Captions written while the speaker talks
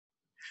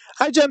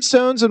Hi,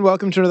 Gemstones, and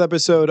welcome to another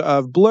episode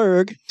of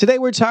Blurg. Today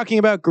we're talking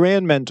about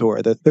Grand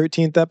Mentor, the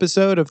 13th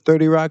episode of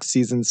 30 Rock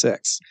Season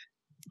 6.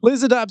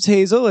 Liz adopts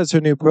Hazel as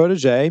her new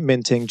protege,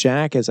 minting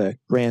Jack as a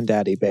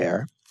granddaddy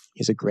bear.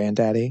 He's a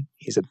granddaddy,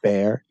 he's a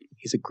bear,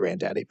 he's a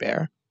granddaddy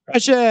bear.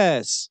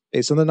 Precious!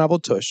 Based on the novel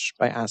Tush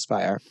by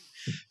Aspire.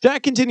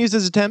 Jack continues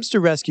his attempts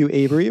to rescue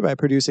Avery by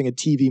producing a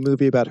TV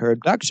movie about her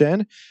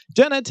abduction.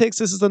 Jenna takes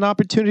this as an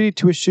opportunity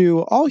to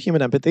eschew all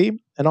human empathy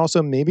and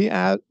also maybe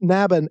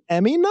nab an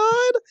Emmy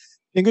nod?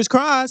 Fingers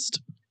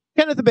crossed.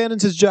 Kenneth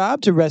abandons his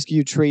job to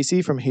rescue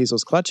Tracy from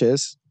Hazel's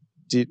clutches.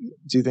 Do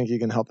you think you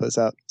can help us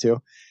out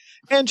too?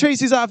 And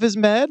Tracy's off his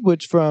med,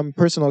 which from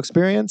personal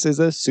experience is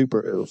a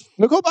super oof.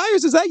 Nicole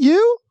Byers, is that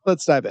you?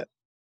 Let's dive in.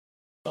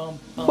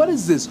 What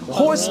is this,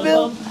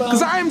 Horseville?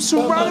 Because I am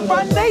surrounded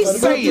by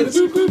naysayers.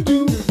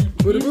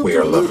 We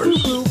are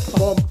lovers.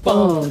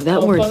 Oh,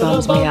 that word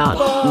bums me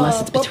out, unless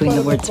it's between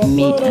the words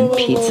meat and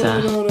pizza.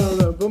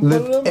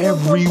 Live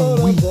every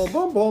week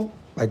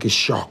like it's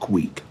Shark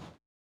Week.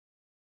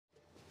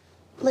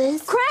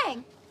 Liz?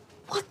 Krang!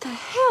 What the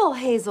hell,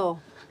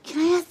 Hazel? Can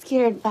I ask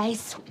your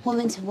advice,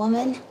 woman to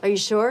woman? Are you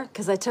sure?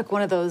 Because I took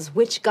one of those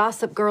which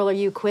gossip girl are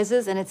you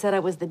quizzes, and it said I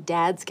was the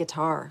dad's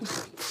guitar.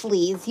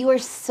 Please, you are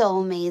so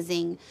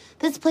amazing.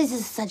 This place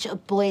is such a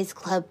boys'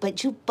 club,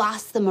 but you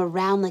boss them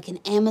around like an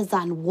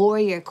Amazon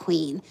warrior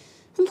queen.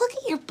 And look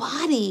at your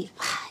body.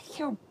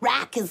 Your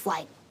rack is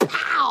like,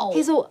 pow!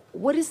 Hazel,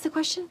 what is the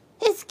question?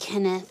 It's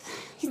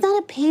Kenneth. He's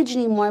not a page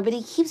anymore, but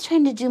he keeps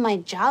trying to do my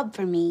job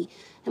for me.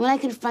 And when I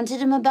confronted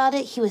him about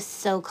it, he was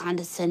so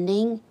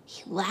condescending.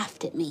 He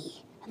laughed at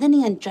me. And then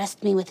he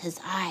undressed me with his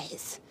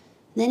eyes.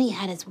 And then he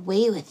had his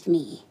way with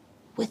me.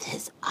 With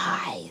his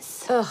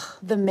eyes. Ugh,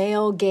 the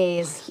male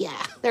gaze.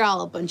 Yeah, they're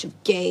all a bunch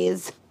of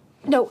gays.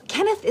 No,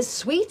 Kenneth is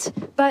sweet,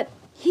 but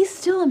he's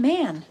still a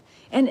man.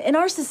 And in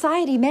our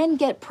society, men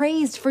get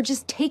praised for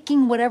just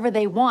taking whatever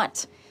they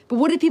want. But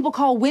what do people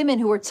call women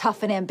who are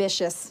tough and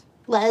ambitious?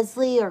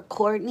 Leslie or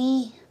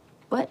Courtney?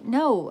 But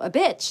no, a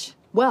bitch.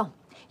 Well,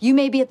 you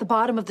may be at the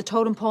bottom of the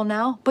totem pole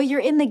now, but you're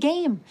in the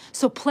game.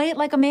 So play it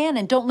like a man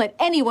and don't let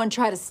anyone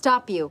try to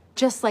stop you.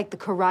 Just like the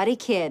Karate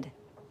Kid.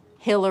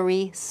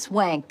 Hilary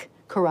Swank,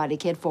 Karate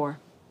Kid 4.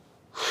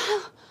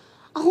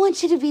 I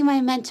want you to be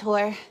my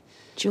mentor.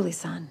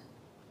 Julie-san,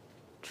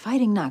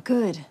 fighting not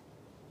good.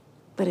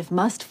 But if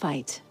must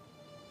fight,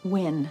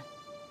 win.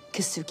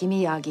 Kasuki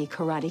Miyagi,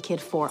 Karate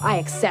Kid 4. I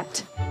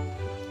accept.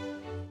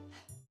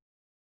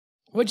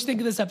 What'd you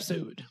think of this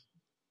episode?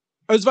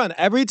 It was fun.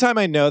 Every time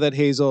I know that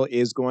Hazel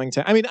is going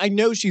to... I mean, I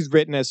know she's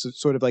written as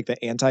sort of like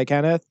the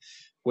anti-Kenneth,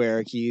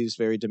 where he's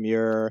very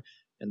demure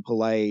and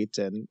polite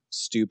and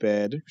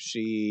stupid.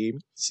 She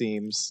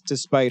seems,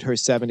 despite her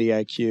 70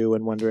 IQ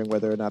and wondering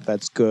whether or not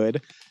that's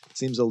good,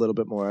 seems a little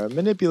bit more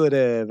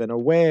manipulative and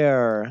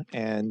aware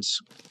and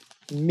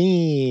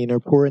mean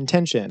or poor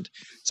intentioned.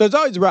 So it's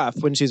always rough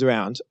when she's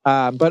around.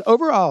 But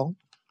overall,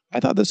 I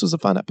thought this was a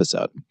fun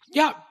episode.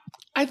 Yeah,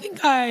 I think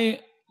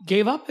I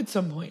gave up at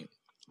some point.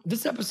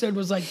 This episode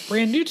was like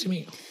brand new to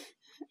me.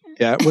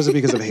 Yeah, was it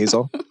because of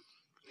Hazel?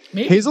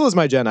 Maybe. Hazel is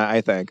my Jenna, I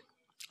think.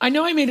 I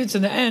know I made it to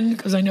the end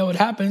because I know what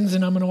happens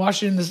and I'm going to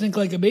wash it in the sink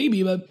like a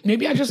baby, but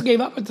maybe I just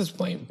gave up at this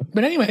point.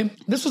 But anyway,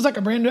 this was like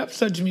a brand new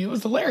episode to me. It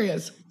was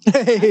hilarious.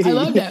 Hey. I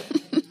loved it.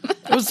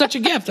 It was such a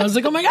gift. I was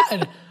like, oh my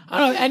God, I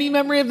don't have any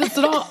memory of this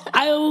at all.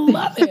 I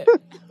love it.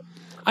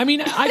 I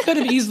mean, I could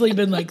have easily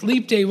been like,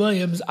 Leap Day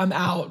Williams, I'm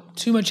out.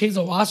 Too much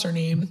Hazel Wasser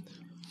name.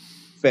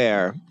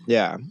 Fair,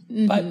 yeah.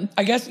 But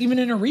I guess even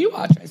in a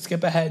rewatch, I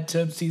skip ahead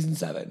to season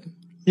 7.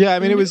 Yeah, I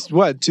mean, it was,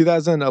 what,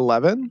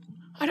 2011?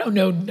 I don't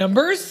know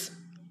numbers.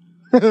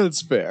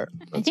 That's fair.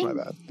 That's my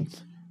bad.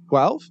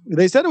 12?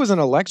 They said it was an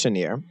election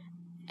year.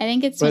 I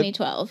think it's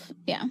 2012.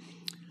 Yeah.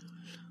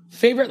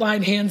 Favorite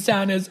line, hands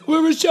down, is,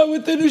 we're a show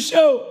within a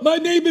show. My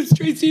name is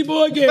Tracy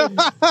Morgan.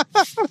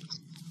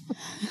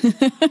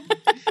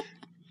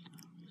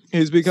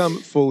 He's become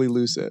fully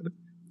lucid.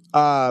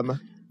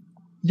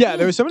 Yeah,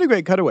 there were so many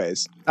great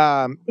cutaways.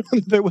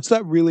 There was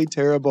that really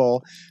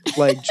terrible,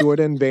 like,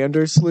 Jordan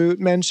Vandersloot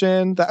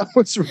mention. That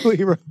was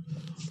really rough.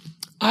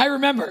 I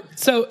remember.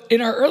 So in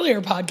our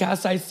earlier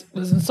podcast, I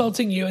was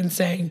insulting you and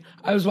saying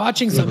I was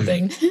watching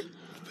something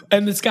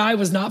and this guy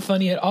was not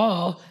funny at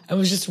all and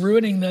was just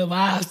ruining the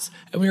laughs.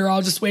 And we were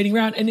all just waiting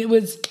around. And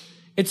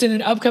it's in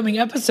an upcoming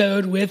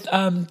episode with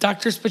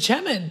Dr.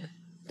 Spaceman.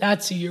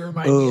 That's who you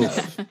remind me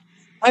of.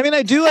 I mean,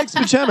 I do like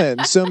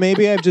Spaceman, so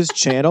maybe I've just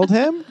channeled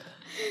him.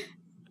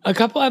 A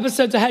couple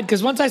episodes ahead,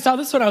 because once I saw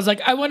this one, I was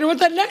like, I wonder what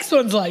that next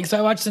one's like. So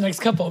I watched the next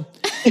couple.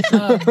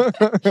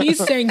 He's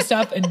saying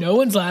stuff and no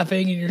one's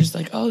laughing, and you're just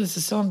like, oh, this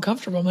is so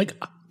uncomfortable. I'm like,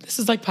 this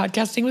is like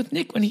podcasting with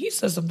Nick when he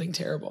says something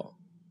terrible.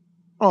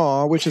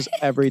 Aw, which is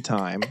every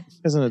time.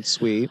 Isn't it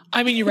sweet?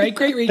 I mean, you write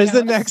great recaps.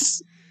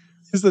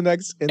 Is the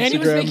next Instagram. And he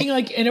was making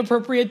like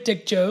inappropriate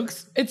dick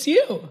jokes. It's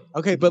you.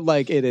 Okay, but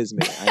like it is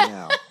me. I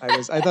know.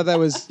 I thought that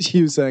was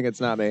you saying it's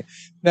not me.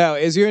 Now,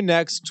 is your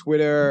next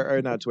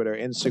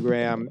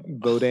Instagram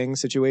voting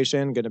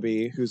situation going to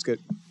be who's going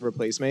to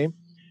replace me?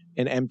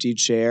 an empty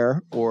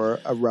chair or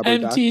a rubber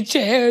Empty duck.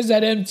 chairs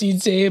at empty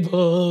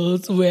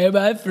tables where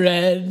my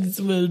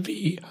friends will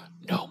be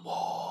no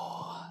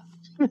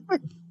more.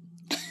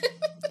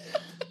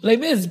 Les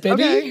Mis,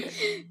 baby.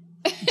 Okay.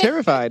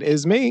 Terrified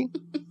is me.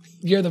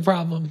 You're the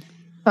problem.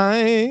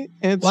 Hi,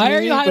 it's Why me.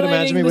 are you But imagine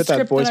highlighting me the with that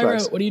script voice that I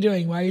box. wrote? What are you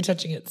doing? Why are you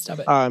touching it? Stop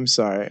it. I'm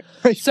sorry.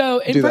 So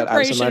in do that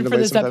preparation for absentmindedly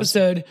this sometimes.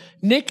 episode,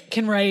 Nick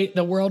can write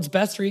the world's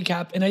best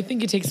recap, and I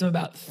think it takes him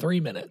about 3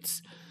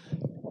 minutes.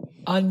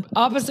 On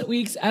opposite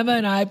weeks, Emma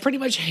and I pretty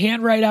much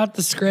handwrite out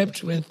the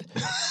script with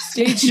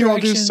stage You all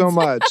do directions, so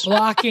much.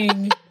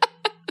 blocking.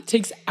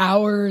 Takes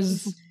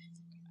hours.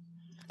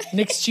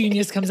 Nick's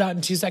genius comes out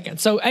in 2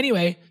 seconds. So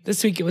anyway,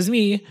 this week it was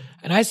me,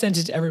 and I sent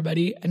it to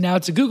everybody, and now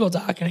it's a Google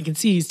Doc, and I can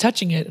see he's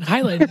touching it and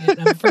highlighting it, and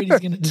I'm afraid he's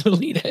going to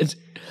delete it.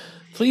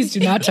 Please do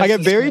not touch I get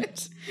the very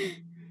script.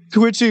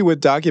 twitchy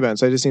with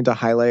documents. I just need to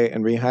highlight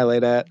and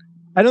re-highlight it.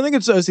 I don't think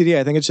it's OCD.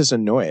 I think it's just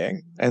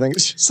annoying. I think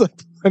it's just like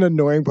an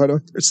annoying part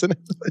of my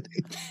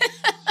personality.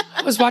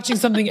 I was watching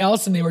something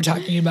else, and they were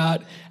talking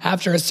about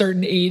after a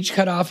certain age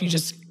cutoff, you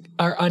just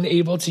are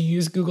unable to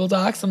use Google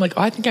Docs. I'm like,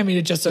 oh, I think I made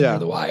it just under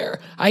the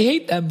wire. I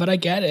hate them, but I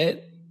get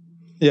it.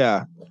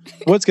 Yeah.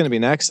 What's going to be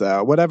next,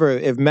 though? Whatever.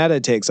 If Meta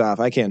takes off,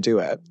 I can't do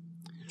it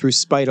through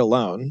spite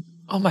alone.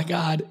 Oh my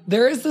God.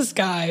 There is this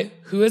guy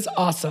who is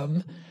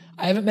awesome.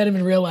 I haven't met him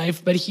in real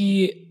life, but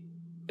he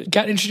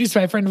got introduced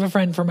by a friend of a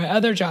friend for my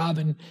other job.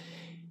 And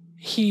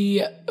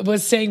he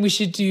was saying we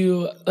should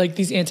do like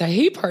these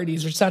anti-hate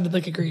parties, which sounded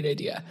like a great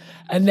idea.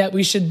 And that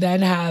we should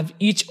then have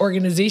each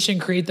organization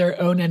create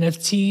their own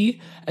NFT,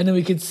 and then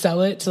we could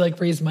sell it to like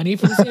raise money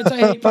for this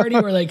anti-hate party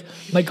where like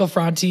Michael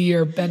Franti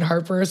or Ben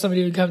Harper or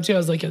somebody would come to. I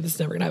was like, yeah, this is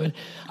never gonna happen.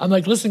 I'm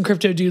like, listen,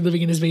 crypto dude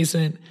living in his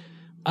basement.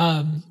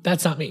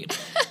 That's not me.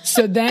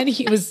 So then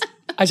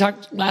I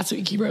talked last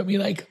week, he wrote me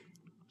like,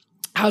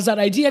 how's that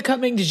idea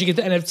coming? Did you get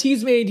the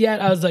NFTs made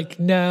yet? I was like,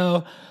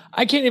 no,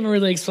 I can't even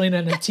really explain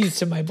NFTs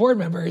to my board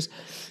members.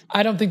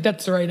 I don't think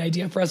that's the right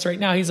idea for us right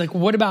now. He's like,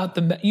 what about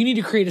you need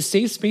to create a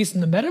safe space in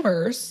the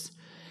metaverse,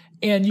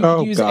 and you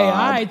can use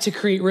AI to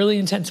create really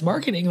intense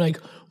marketing. Like,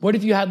 what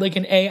if you had like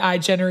an AI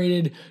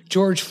generated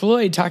George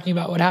Floyd talking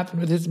about what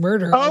happened with his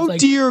murder? Oh, like,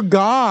 dear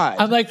God.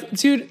 I'm like,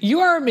 dude, you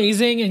are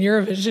amazing and you're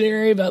a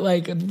visionary, but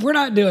like, we're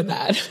not doing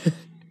that.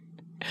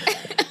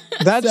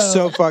 That's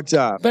so fucked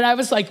up. But I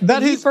was like,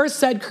 when he first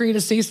said create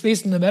a safe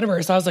space in the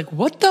metaverse, I was like,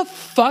 what the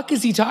fuck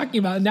is he talking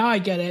about? Now I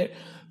get it.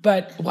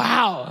 But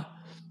wow,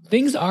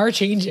 things are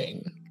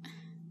changing.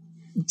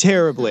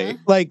 Terribly.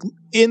 Like,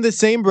 in the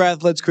same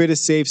breath, let's create a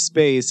safe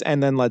space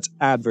and then let's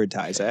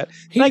advertise it.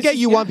 And I get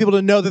you want people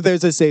to know that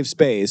there's a safe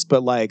space,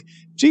 but like,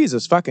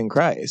 Jesus fucking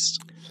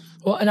Christ.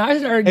 Well, and I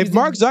started if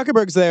Mark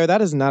Zuckerberg's there,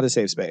 that is not a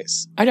safe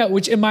space. I know,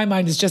 which in my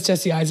mind is just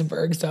Jesse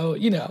Eisenberg. So,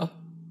 you know.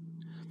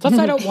 Plus,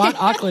 I don't want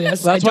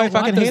Oculus. That's why I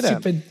fucking those hate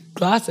him. stupid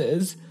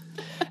glasses.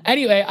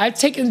 Anyway, I've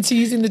taken to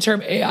using the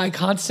term AI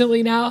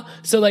constantly now.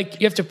 So, like,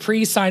 you have to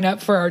pre-sign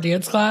up for our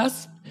dance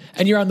class,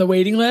 and you're on the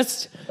waiting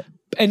list.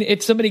 And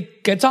if somebody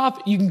gets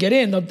off, you can get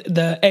in.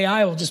 The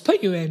AI will just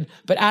put you in.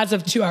 But as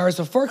of 2 hours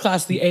before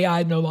class, the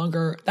AI no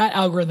longer, that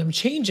algorithm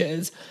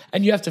changes,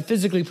 and you have to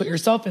physically put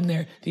yourself in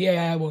there. The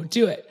AI won't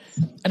do it.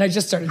 And I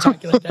just started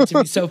talking like that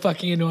to be so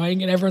fucking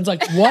annoying. And everyone's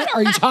like, what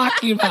are you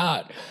talking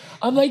about?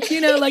 I'm like, you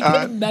know, like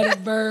the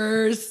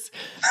metaverse,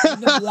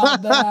 the blah,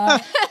 blah.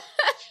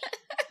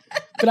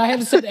 But I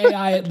have said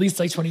AI at least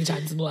like 20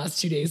 times in the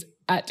last 2 days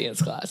at dance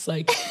class.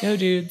 Like, no,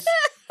 dudes.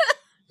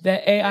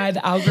 The AI,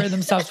 the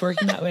algorithm stops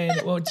working that way and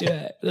it won't do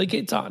it. Like,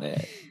 it's on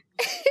it.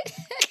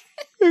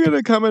 You're going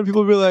to come and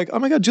people will be like, oh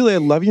my God, Julie, I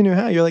love your new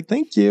hat. You're like,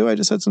 thank you. I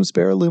just had some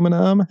spare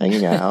aluminum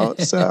hanging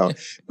out. So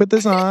put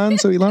this on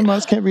so Elon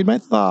Musk can't read my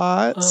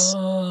thoughts.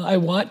 I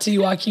want to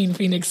Joaquin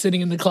Phoenix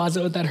sitting in the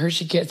closet with that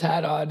Hershey Kiss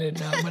hat on and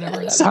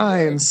whatever. That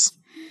Signs.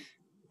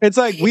 It's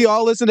like, we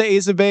all listen to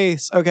Ace of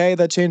Base, okay?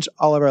 That changed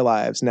all of our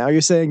lives. Now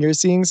you're saying you're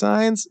seeing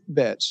signs?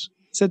 Bitch,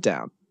 sit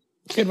down.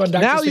 Good one,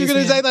 Dr. Now you're going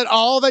to Spaceman. say that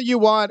all that you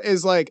want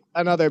is like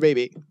another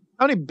baby.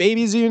 How many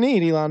babies do you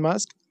need, Elon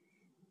Musk?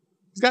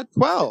 He's got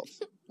 12.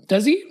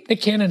 Does he?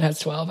 Nick Cannon has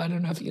 12. I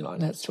don't know if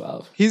Elon has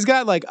 12. He's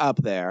got like up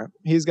there.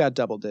 He's got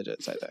double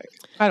digits, I think.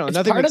 I don't know. It's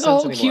Nothing part makes of the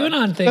whole sense anymore.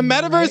 QAnon thing. The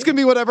metaverse right? can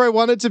be whatever I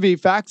want it to be.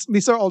 Facts.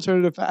 These are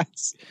alternative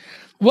facts.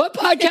 What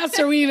podcasts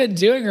are we even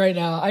doing right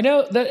now? I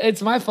know that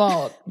it's my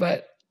fault,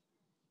 but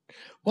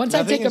once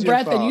Nothing I take a is your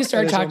breath and fault. you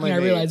start It is talking, only I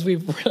me. realize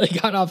we've really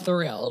got off the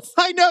rails.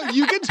 I know.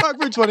 You can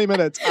talk for 20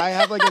 minutes. I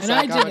have like a And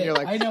I sitcom did and you're it.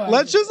 like, I know I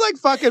let's did just like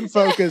fucking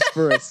focus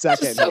for a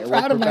second. I'm so here.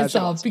 proud We're of myself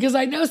professionals. because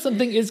I know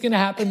something is going to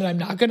happen that I'm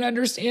not going to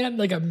understand.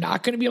 Like, I'm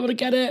not going to be able to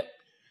get it.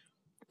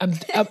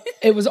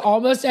 It was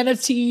almost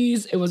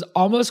NFTs. It was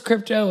almost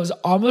crypto. It was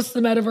almost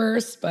the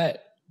metaverse,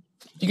 but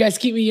you guys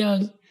keep me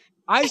young.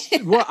 I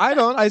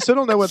still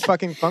don't know what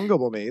fucking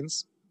fungible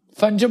means.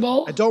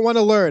 Fungible? I don't want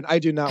to learn. I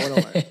do not want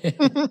to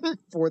learn.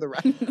 For the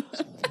record.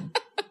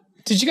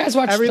 Did you guys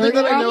watch Everything 30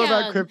 that I Rock? know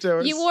about crypto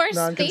is You wore space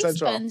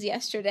non-consensual. buns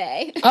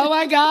yesterday. Oh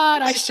my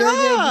God, I sure did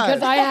God.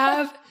 because I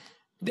have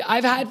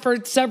I've had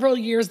for several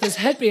years this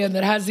headband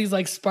that has these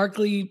like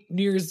sparkly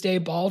New Year's Day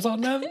balls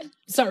on them.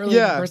 It's not really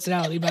my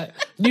personality, but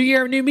new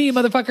year, new me,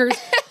 motherfuckers.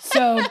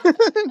 So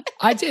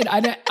I did.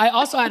 I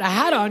also had a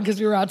hat on because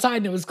we were outside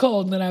and it was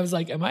cold. And then I was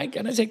like, am I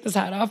going to take this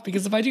hat off?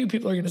 Because if I do,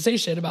 people are going to say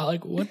shit about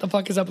like, what the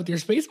fuck is up with your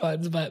space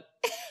buttons? But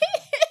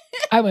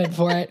I went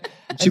for it.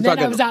 And then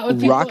I was out with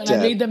people and I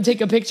made them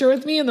take a picture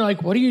with me. And they're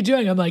like, what are you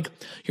doing? I'm like,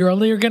 you're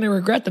only going to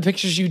regret the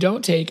pictures you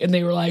don't take. And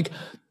they were like,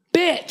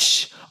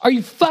 bitch, are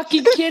you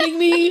fucking kidding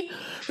me?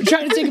 We're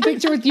trying to take a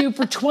picture with you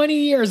for 20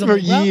 years. I'm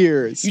like,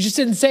 years. You just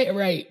didn't say it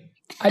right.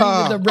 I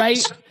needed the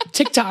right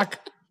TikTok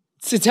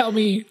to tell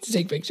me to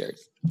take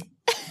pictures.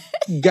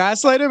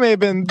 Gaslighter may have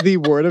been the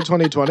word of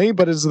 2020,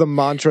 but it's the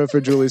mantra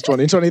for Julie's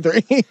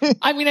 2023.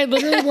 I mean, I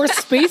literally wore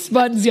space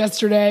buttons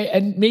yesterday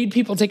and made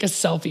people take a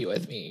selfie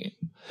with me.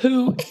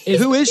 Who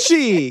is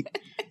she?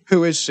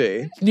 Who is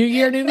she? New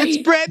year, new me. It's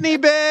Brittany,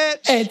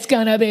 bitch. It's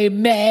gonna be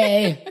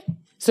May.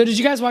 So did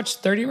you guys watch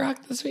 30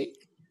 Rock this week?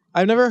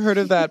 I've never heard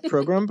of that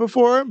program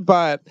before,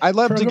 but I'd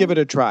love to give it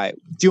a try. Do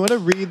you want to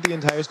read the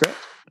entire script?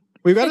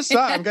 We've got to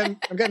stop. I'm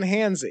getting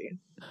handsy.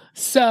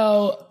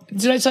 So,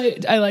 did I tell you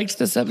I liked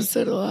this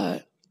episode a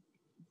lot?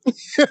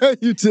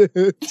 You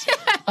did.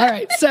 All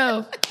right,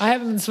 so I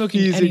haven't been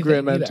smoking Easy, anything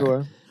Grand Mentor.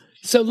 either.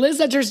 So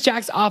Liz enters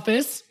Jack's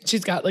office.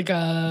 She's got like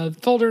a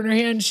folder in her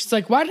hand. She's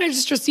like, why did I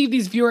just receive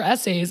these viewer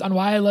essays on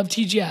why I love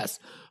TGS?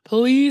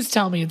 Please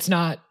tell me it's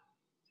not.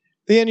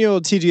 The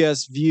annual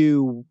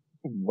TGS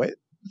What?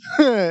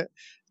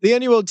 The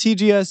annual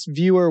TGS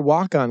Viewer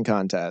Walk-On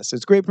Contest.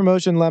 It's great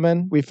promotion,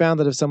 Lemon. We found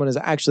that if someone is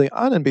actually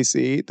on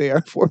NBC, they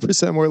are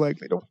 4% more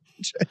likely to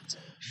watch it.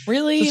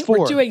 Really?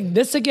 We're doing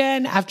this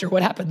again after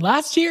what happened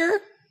last year?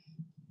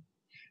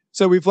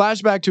 So we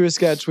flash back to a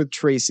sketch with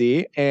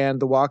Tracy, and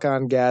the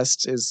walk-on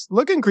guest is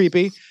looking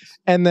creepy.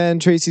 And then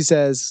Tracy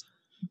says,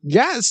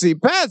 Gassy,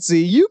 Patsy,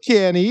 you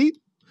can't eat.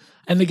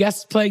 And the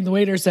guest playing the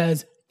waiter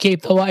says,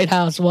 keep the White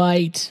House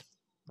white.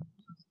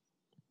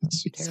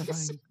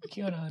 Terrifying.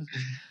 QAnon.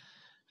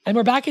 And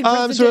we're back in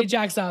present day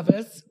Jack's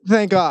office.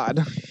 Thank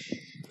God.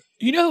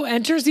 You know who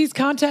enters these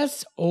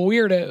contests?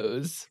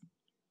 Weirdos.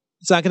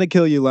 It's not going to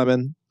kill you,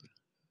 Lemon.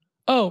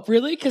 Oh,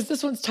 really? Because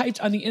this one's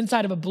typed on the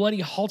inside of a bloody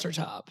halter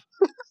top.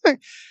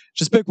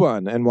 Just pick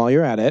one. And while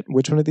you're at it,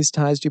 which one of these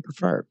ties do you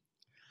prefer?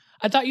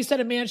 I thought you said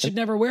a man should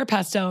never wear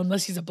pastel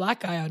unless he's a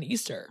black guy on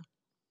Easter.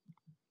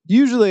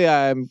 Usually,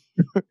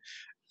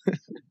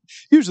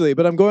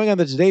 but I'm going on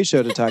the Today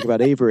Show to talk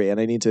about Avery, and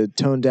I need to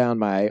tone down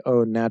my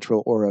own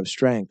natural aura of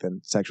strength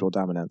and sexual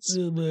dominance.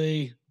 Oh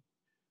boy.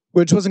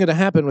 Which wasn't going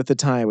to happen with the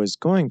tie I was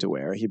going to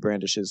wear. He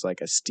brandishes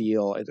like a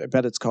steel, I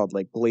bet it's called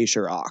like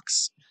Glacier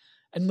Ox.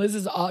 And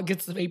Liz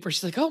gets the paper.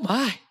 She's like, oh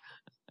my.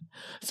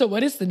 So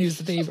what is the news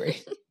with Avery?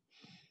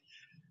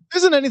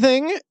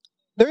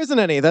 There isn't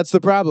any. That's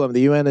the problem.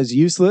 The UN is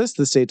useless.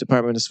 The State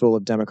Department is full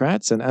of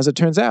Democrats. And as it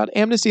turns out,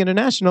 Amnesty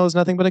International is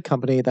nothing but a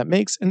company that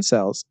makes and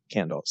sells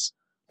candles.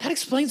 That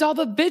explains all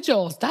the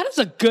vigils. That is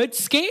a good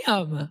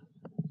scam.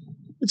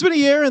 It's been a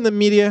year and the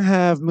media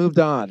have moved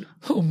on.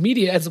 Oh,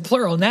 media as a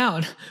plural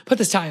noun. Put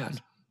this tie on.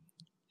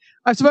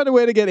 I've found a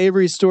way to get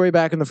Avery's story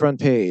back on the front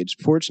page.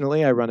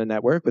 Fortunately, I run a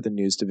network with a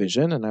news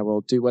division, and I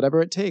will do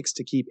whatever it takes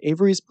to keep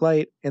Avery's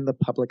plight in the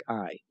public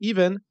eye.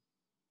 Even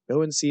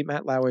go and see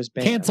Matt Lauer's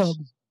band. Canceled.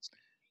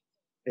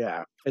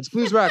 Yeah. It's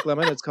blues rock,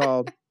 Lemon. It's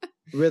called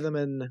Rhythm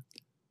and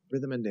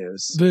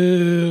News.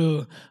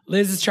 Boo.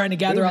 Liz is trying to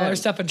gather all her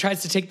stuff and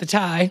tries to take the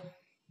tie.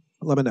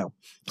 Let me know.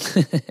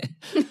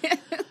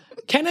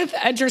 Kenneth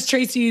enters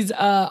Tracy's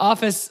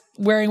office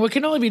wearing what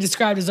can only be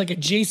described as like a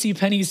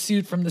JCPenney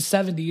suit from the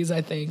 70s,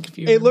 I think.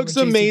 It looks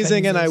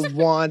amazing and I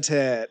want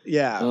it.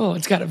 Yeah. Oh,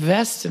 it's got a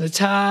vest and a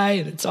tie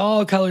and it's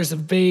all colors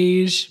of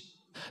beige.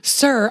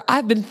 Sir,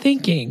 I've been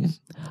thinking.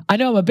 I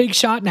know I'm a big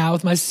shot now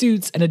with my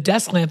suits and a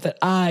desk lamp that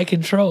I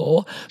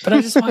control, but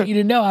I just want you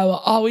to know I will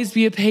always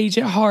be a page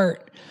at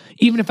heart,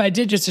 even if I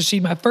did just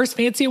achieve my first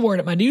fancy award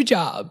at my new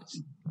job.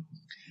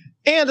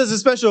 And as a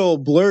special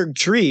Blurg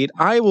treat,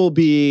 I will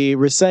be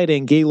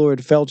reciting Gaylord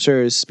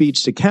Felcher's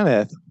speech to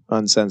Kenneth,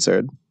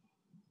 uncensored.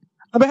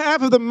 On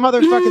behalf of the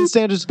motherfucking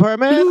Standards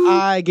Department,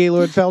 I,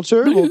 Gaylord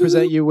Felcher, will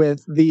present you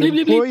with the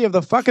Employee of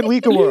the Fucking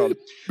Week Award.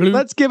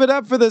 Let's give it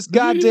up for this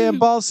goddamn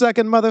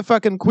ball-sucking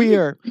motherfucking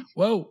queer.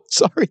 Whoa.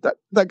 Sorry,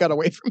 that got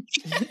away from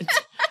me.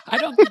 I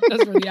don't think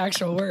those were the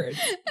actual words.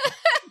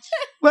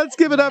 Let's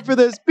give it up for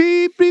this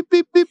beep, beep,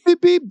 beep, beep,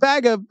 beep, beep,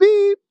 bag of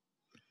beep.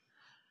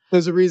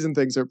 There's a reason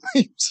things are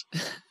beeped.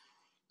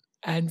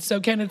 And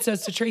so Kenneth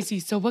says to Tracy,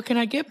 so what can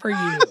I get for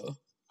you?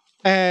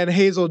 And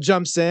Hazel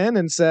jumps in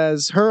and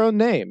says her own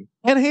name.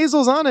 And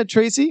Hazel's on it,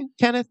 Tracy.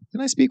 Kenneth,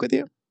 can I speak with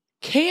you?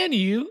 Can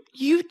you?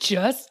 You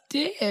just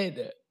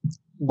did.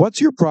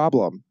 What's your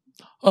problem?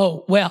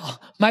 Oh,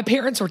 well, my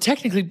parents were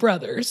technically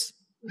brothers.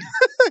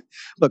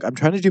 Look, I'm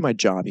trying to do my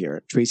job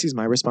here. Tracy's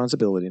my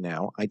responsibility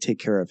now. I take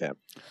care of him.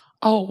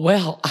 Oh,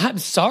 well, I'm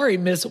sorry,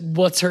 Miss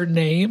What's Her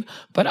Name,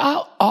 but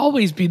I'll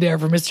always be there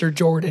for Mr.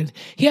 Jordan.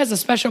 He has a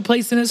special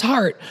place in his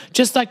heart,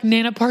 just like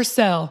Nana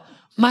Parcell,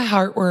 my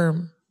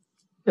heartworm.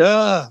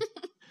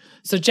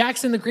 So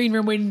Jack's in the green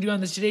room waiting to go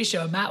on the Today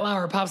Show. Matt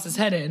Lauer pops his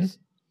head in.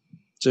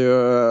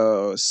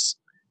 Gross.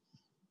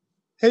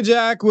 Hey,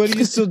 Jack, what are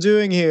you still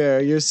doing here?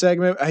 Your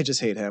segment, I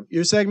just hate him.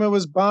 Your segment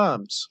was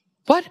bombed.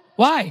 What?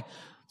 Why?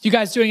 You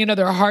guys doing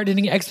another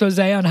hard-hitting expose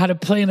on how to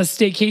plan a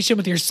staycation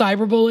with your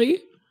cyberbully?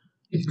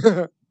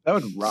 That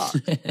would rock.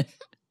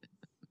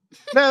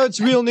 No, it's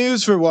real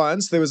news for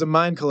once. There was a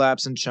mine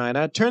collapse in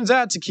China. Turns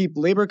out to keep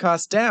labor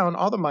costs down,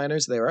 all the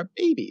miners there are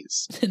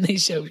babies. And they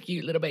show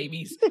cute little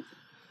babies.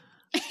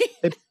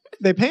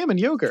 They pay them in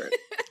yogurt.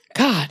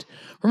 God,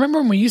 remember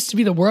when we used to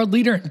be the world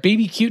leader in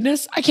baby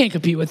cuteness? I can't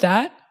compete with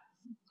that.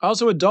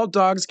 Also, adult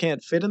dogs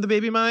can't fit in the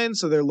baby mine,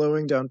 so they're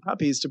lowering down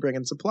puppies to bring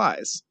in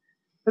supplies.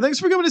 And thanks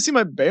for coming to see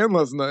my band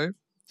last night.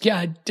 Yeah,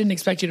 I didn't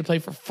expect you to play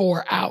for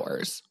 4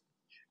 hours.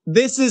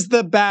 This is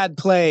the bad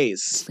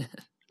place.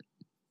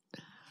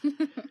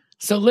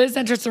 So Liz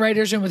enters the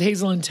writer's room with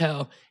Hazel in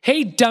tow.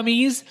 Hey,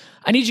 dummies.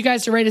 I need you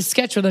guys to write a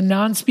sketch with a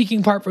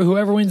non-speaking part for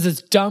whoever wins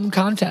this dumb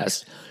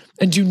contest.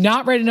 And do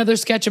not write another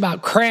sketch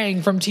about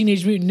Krang from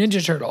Teenage Mutant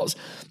Ninja Turtles.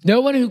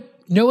 No one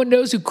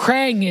knows who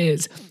Krang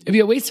is. It'd be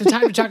a waste of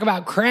time to talk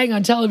about Krang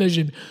on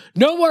television.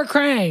 No more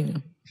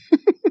Krang.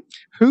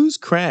 Who's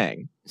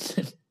Krang?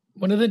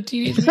 One of the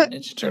Teenage Mutant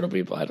Ninja Turtle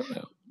people. I don't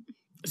know.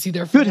 Is he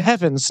their friend? Good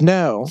heavens,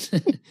 no.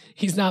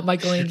 He's not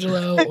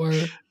Michelangelo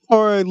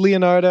or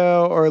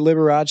Leonardo or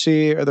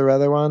Liberace or the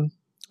other one.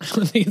 I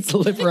think it's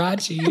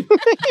Liberace.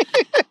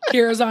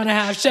 Heroes on a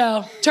half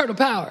shell. Turtle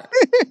power.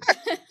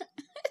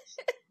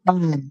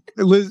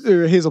 Liz,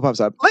 or Hazel pops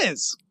up.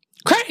 Liz!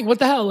 Krang! What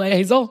the hell,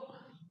 Hazel?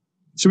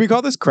 Should we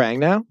call this Krang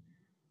now?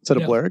 Instead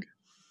of Blurg?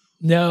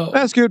 No.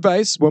 Ask your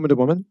advice, woman to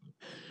woman.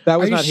 That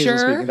was not Hazel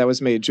sure? speaking. That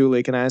was me.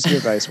 Julie, can I ask your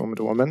advice, woman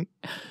to woman?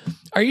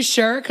 Are you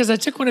sure? Because I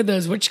took one of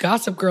those Which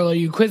Gossip Girl Are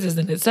You quizzes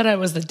and it said I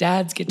was the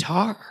dad's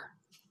guitar.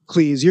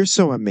 Please, you're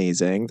so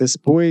amazing. This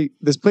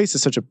place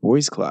is such a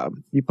boys club.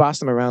 You boss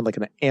them around like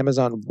an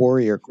Amazon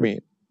warrior queen.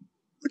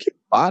 Look at your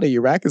body.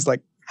 Your rack is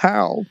like,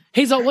 how?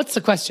 Hazel, what's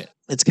the question?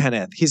 It's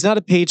Kenneth. He's not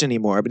a page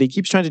anymore, but he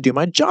keeps trying to do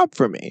my job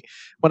for me.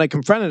 When I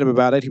confronted him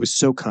about it, he was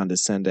so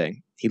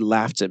condescending. He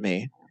laughed at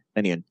me.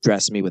 Then he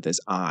addressed me with his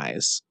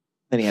eyes.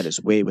 Then he had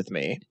his way with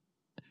me.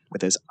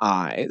 With his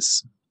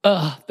eyes.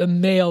 Ugh, the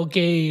male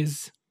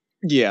gaze.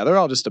 Yeah, they're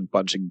all just a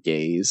bunch of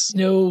gays.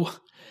 No.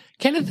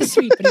 Kenneth is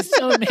sweet, but he's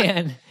still a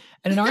man.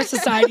 And in our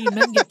society,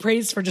 men get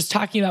praised for just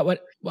talking about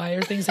why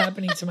are things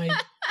happening to my...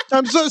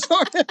 I'm so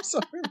sorry.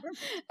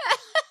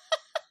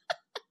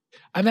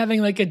 I'm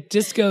having like a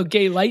disco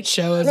gay light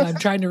show as I'm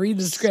trying to read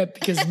the script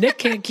because Nick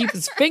can't keep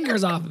his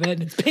fingers off of it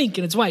and it's pink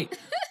and it's white.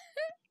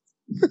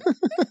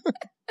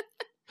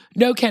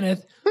 No,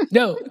 Kenneth.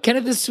 No,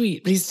 Kenneth is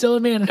sweet, but he's still a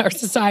man in our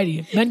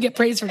society. Men get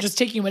praised for just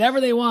taking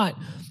whatever they want.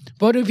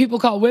 But what do people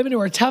call women who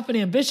are tough and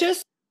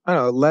ambitious? I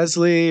don't know,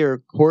 Leslie or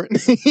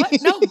Courtney.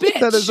 What? No, bitch.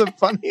 That is a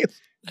funny...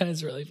 That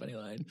is a really funny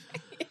line.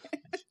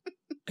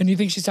 And you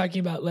think she's talking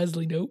about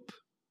Leslie Nope?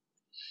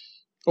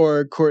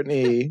 Or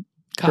Courtney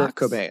Kurt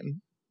Cox?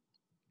 Cobain.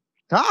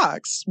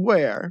 Cox?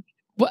 Where?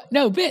 What?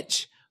 No,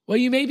 bitch. Well,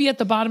 you may be at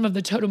the bottom of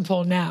the totem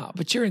pole now,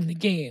 but you're in the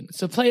game.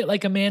 So play it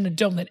like a man and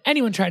don't let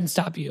anyone try and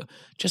stop you.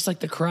 Just like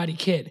the Karate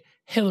Kid,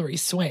 Hilary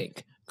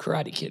Swank,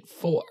 Karate Kid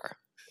 4.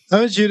 I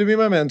want you to be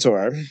my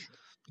mentor.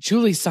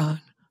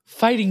 Julie-san,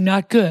 fighting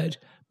not good,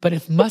 but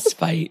if must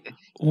fight,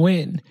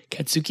 win.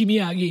 Katsuki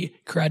Miyagi,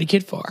 Karate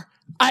Kid 4.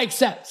 I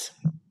accept.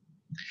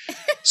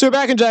 So we're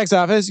back in Jack's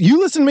office. You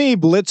listen to me,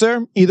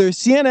 Blitzer. Either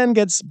CNN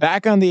gets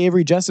back on the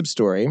Avery Jessup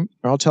story,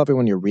 or I'll tell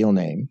everyone your real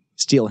name.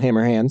 Steel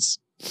Hammerhands.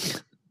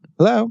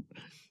 Hello?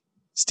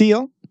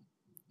 Steel?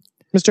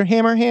 Mr.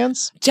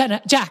 Hammerhands?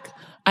 Jack,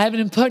 I have an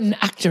important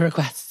actor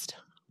request.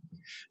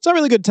 It's not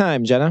really good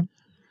time, Jenna.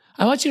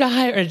 I want you to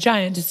hire a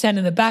giant to stand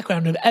in the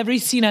background of every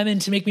scene I'm in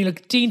to make me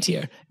look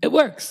daintier. It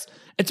works.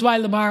 It's why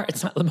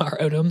it's not Lamar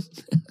Odom.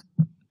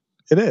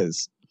 It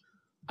is.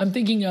 I'm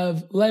thinking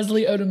of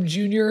Leslie Odom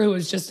Jr., who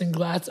was just in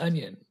Glass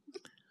Onion.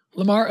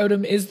 Lamar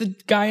Odom is the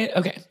guy.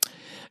 Okay.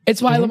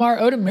 It's why Lamar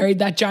Odom married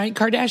that giant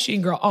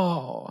Kardashian girl.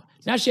 Oh,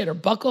 now she had her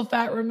buccal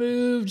fat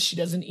removed. She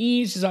doesn't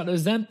eat. She's on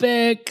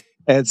Ozempic.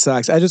 It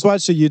sucks. I just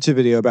watched a YouTube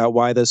video about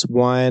why this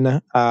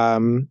one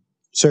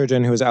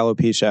surgeon who has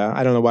alopecia,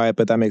 I don't know why,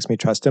 but that makes me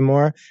trust him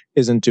more,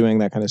 isn't doing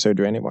that kind of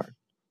surgery anymore.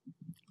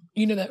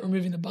 You know that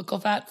removing the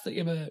buccal fats, that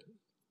you have a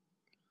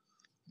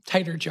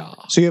tighter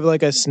jaw. So you have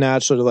like a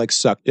snatch sort of like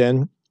sucked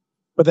in,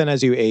 but then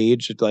as you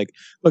age, it like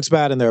looks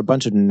bad and there are a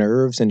bunch of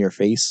nerves in your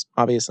face,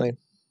 obviously.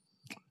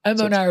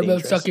 Emma and I are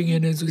both sucking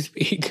in as we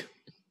speak.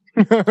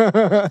 No.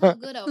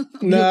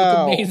 You look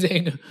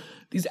amazing.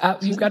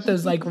 You've got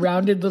those like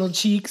rounded little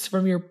cheeks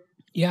from your,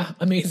 yeah,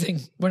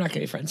 amazing. We're not going to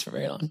be friends for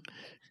very long.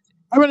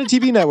 I run a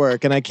TV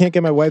network and I can't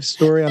get my wife's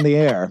story on the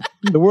air.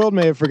 The world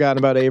may have forgotten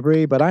about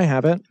Avery, but I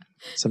haven't.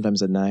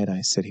 Sometimes at night,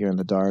 I sit here in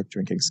the dark,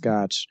 drinking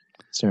scotch,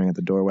 staring at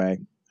the doorway,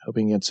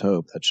 hoping against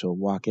hope that she'll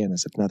walk in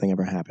as if nothing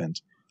ever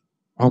happened.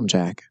 Home,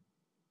 Jack.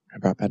 I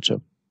brought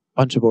a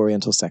bunch of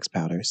Oriental sex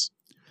powders.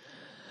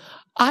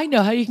 I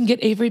know how you can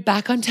get Avery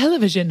back on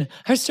television.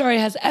 Her story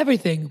has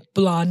everything.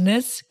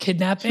 Blondness,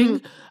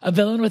 kidnapping, a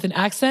villain with an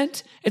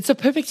accent. It's a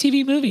perfect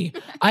TV movie.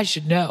 I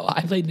should know.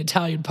 I played an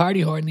Italian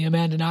party whore in the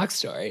Amanda Knox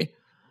story.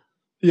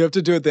 You have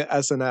to do it the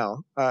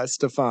SNL.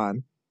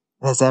 Stefan.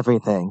 There's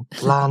everything.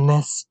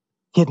 Blondness,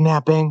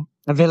 kidnapping,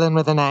 a villain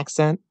with an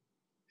accent.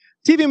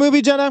 TV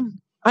movie, Jenna?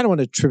 I don't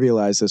want to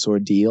trivialize this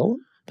ordeal.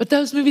 But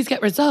those movies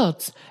get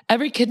results.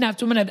 Every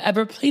kidnapped woman I've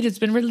ever played has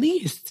been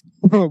released.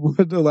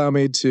 Would allow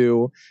me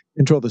to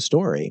control the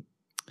story.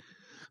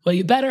 Well,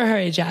 you better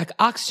hurry, Jack.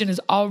 Oxygen is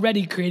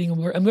already creating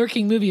a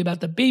working movie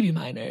about the baby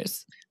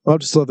miners. I'll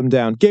just slow them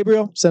down.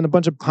 Gabriel, send a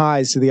bunch of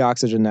pies to the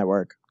Oxygen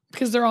Network.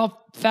 Because they're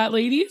all fat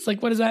ladies?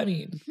 Like, what does that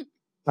mean?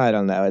 I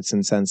don't know. It's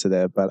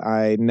insensitive, but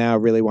I now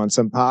really want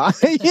some pie.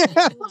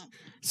 Yeah.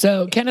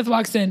 So Kenneth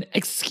walks in.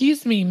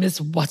 Excuse me,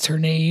 Miss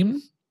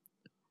What's-Her-Name?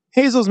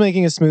 Hazel's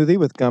making a smoothie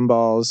with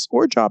gumballs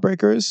or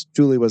jawbreakers.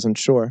 Julie wasn't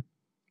sure.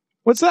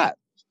 What's that?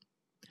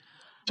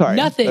 Sorry.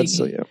 Nothing. That's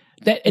still you.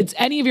 That it's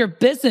any of your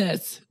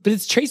business. But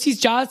it's Tracy's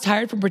jaw is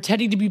tired from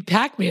pretending to be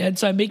Pac-Man,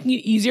 so I'm making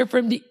it easier for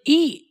him to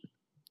eat.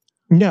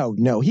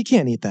 No, he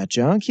can't eat that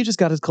junk. He just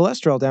got his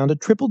cholesterol down to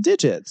triple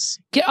digits.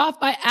 Get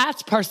off my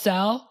ass,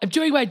 Parcell. I'm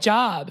doing my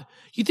job.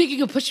 You think you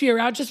can push me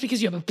around just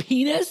because you have a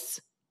penis?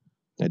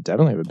 I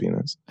definitely have a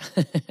penis.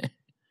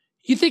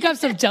 You think I'm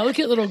some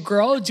delicate little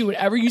girl who do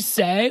whatever you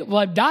say? Well,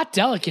 I'm not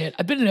delicate.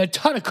 I've been in a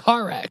ton of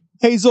car wrecks.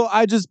 Hazel,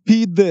 I just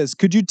peed this.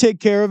 Could you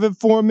take care of it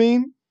for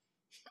me?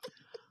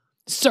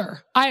 Sir,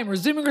 I am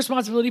resuming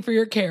responsibility for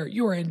your care.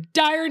 You are in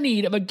dire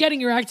need of a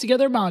getting your act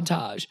together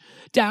montage.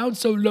 Down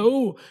so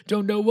low,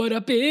 don't know what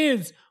up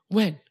is.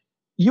 When?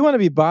 You want to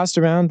be bossed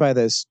around by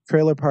this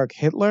trailer park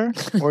Hitler?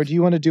 Or do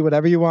you want to do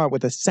whatever you want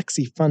with a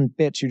sexy, fun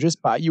bitch who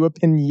just bought you a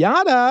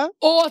piñata?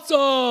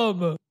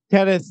 Awesome!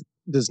 Kenneth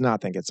does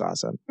not think it's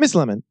awesome. Miss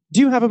Lemon, do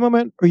you have a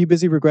moment? Or are you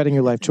busy regretting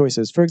your life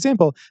choices? For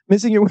example,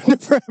 missing your window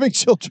for having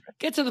children.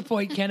 Get to the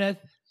point, Kenneth.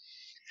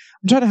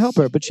 I'm trying to help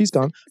her, but she's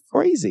gone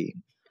crazy.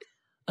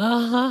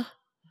 Uh-huh.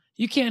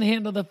 You can't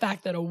handle the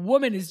fact that a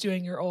woman is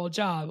doing your old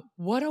job.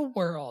 What a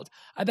world.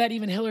 I bet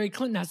even Hillary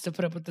Clinton has to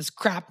put up with this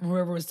crap from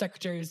whoever was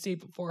Secretary of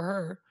State before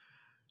her.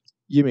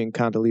 You mean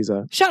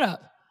Condoleezza? Shut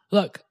up.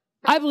 Look,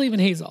 I believe in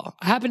Hazel.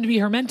 I happen to be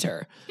her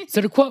mentor.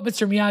 So to quote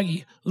Mr.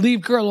 Miyagi,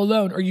 leave girl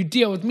alone or you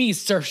deal with me,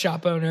 surf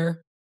shop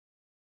owner.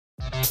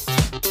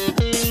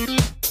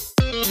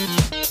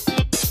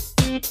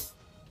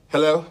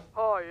 Hello?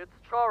 Hi, it's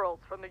Charles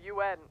from the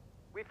UN.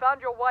 We found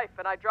your wife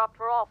and I dropped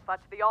her off at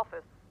the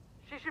office.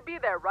 She should be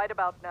there right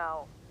about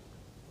now.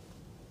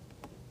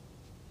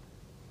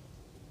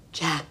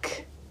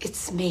 Jack,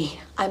 it's me.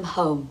 I'm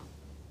home.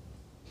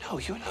 No,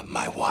 you're not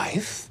my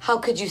wife. How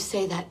could you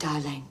say that,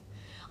 darling?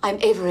 I'm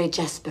Avery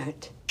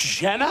Jesbert.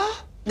 Jenna?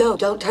 No,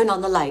 don't turn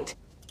on the light.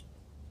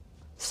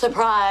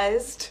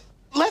 Surprised?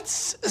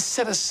 Let's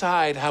set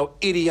aside how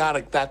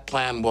idiotic that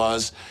plan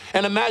was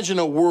and imagine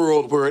a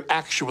world where it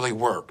actually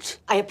worked.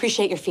 I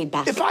appreciate your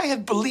feedback. If I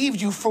had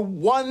believed you for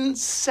 1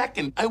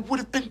 second, I would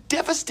have been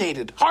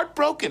devastated,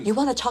 heartbroken. You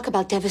want to talk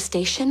about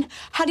devastation?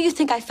 How do you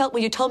think I felt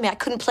when you told me I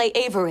couldn't play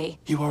Avery?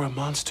 You are a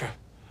monster.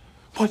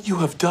 What you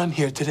have done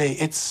here today,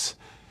 it's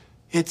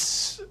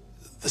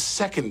the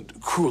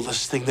second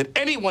cruelest thing that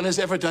anyone has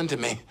ever done to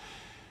me.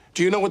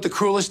 Do you know what the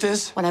cruelest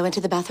is? When I went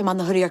to the bathroom on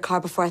the hood of your car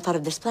before I thought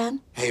of this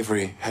plan?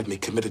 Avery had me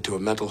committed to a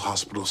mental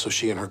hospital so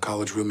she and her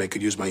college roommate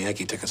could use my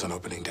Yankee tickets on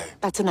opening day.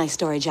 That's a nice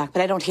story, Jack,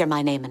 but I don't hear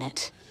my name in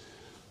it.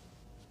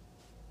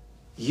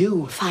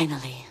 You...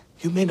 Finally.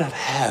 You may not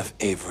have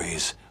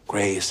Avery's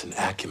grace and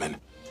acumen,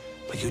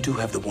 but you do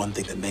have the one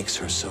thing that makes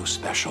her so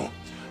special.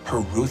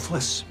 Her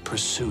ruthless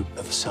pursuit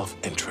of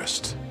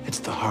self-interest. It's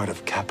the heart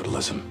of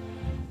capitalism.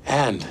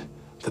 And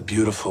the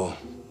beautiful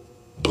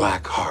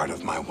black heart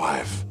of my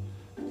wife.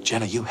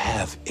 Jenna, you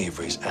have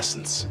Avery's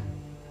essence.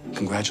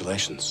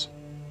 Congratulations.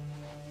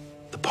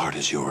 The part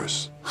is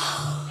yours.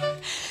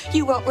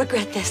 You won't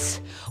regret this.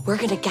 We're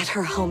gonna get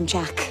her home,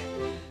 Jack.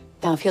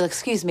 Now, if you'll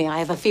excuse me, I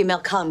have a female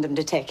condom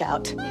to take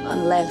out.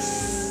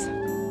 Unless...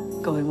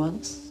 going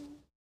once?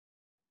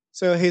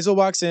 So Hazel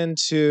walks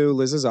into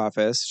Liz's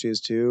office. She has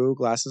 2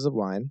 glasses of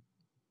wine.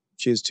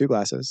 She has 2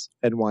 glasses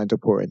and wine to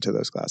pour into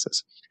those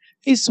glasses.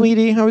 Hey,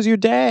 sweetie, how was your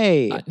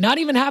day? Not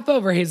even half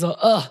over, Hazel.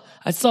 Ugh,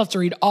 I still have to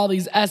read all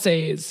these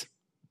essays.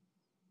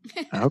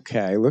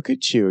 Okay, look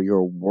at you. You're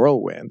a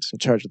whirlwind in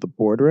charge of the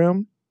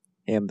boardroom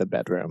and the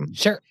bedroom.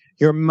 Sure.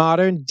 You're a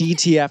modern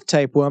DTF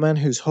type woman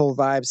whose whole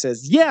vibe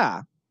says,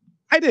 yeah,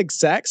 I dig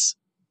sex,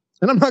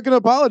 and I'm not going to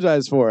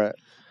apologize for it.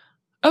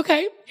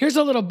 Okay, here's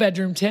a little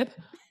bedroom tip.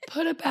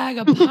 Put a bag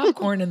of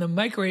popcorn in the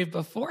microwave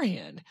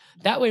beforehand.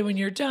 That way, when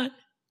you're done,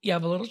 you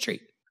have a little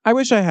treat. I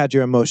wish I had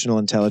your emotional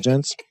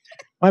intelligence.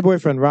 My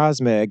boyfriend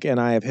Rosmig and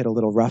I have hit a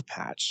little rough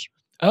patch.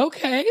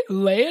 Okay,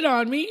 lay it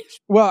on me.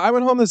 Well, I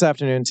went home this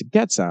afternoon to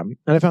get some,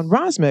 and I found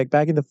Rosmig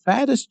bagging the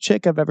fattest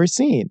chick I've ever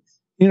seen.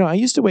 You know, I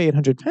used to weigh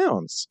 800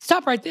 pounds.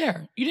 Stop right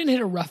there. You didn't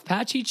hit a rough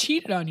patch. He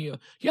cheated on you.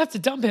 You have to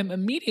dump him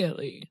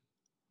immediately.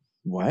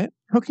 What?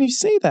 How can you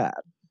say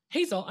that?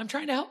 Hazel, I'm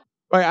trying to help.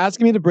 By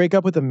asking me to break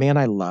up with a man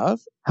I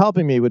love,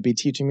 helping me would be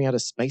teaching me how to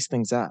spice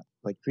things up,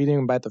 like greeting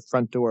him by the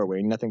front door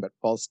wearing nothing but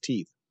false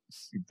teeth.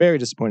 I'd be very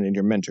disappointed in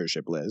your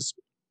mentorship, Liz.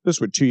 If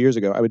this were 2 years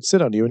ago, I would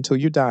sit on you until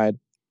you died.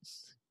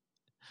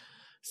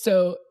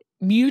 So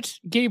mute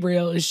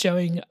Gabriel is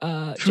showing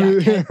Jack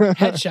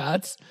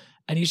headshots,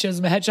 and he shows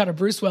him a headshot of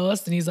Bruce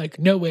Willis, and he's like,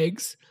 no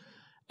wigs.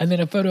 And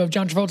then a photo of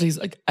John Travolta, he's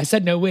like, I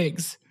said no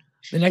wigs.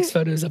 The next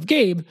photo is of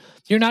Gabe.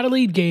 You're not a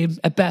lead, Gabe.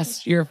 At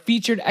best, you're a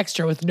featured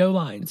extra with no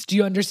lines. Do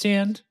you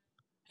understand?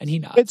 And he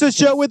nods. It's a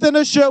show within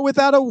a show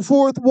without a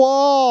fourth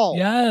wall.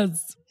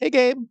 Yes. Hey,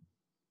 Gabe.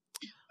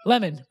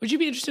 Lemon, would you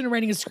be interested in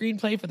writing a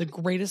screenplay for the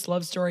greatest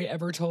love story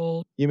ever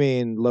told? You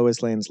mean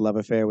Lois Lane's love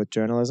affair with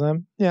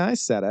journalism? Yeah, I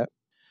said it.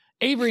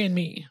 Avery and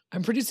me.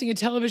 I'm producing a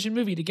television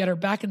movie to get her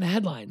back in the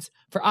headlines.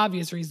 For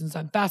obvious reasons,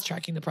 I'm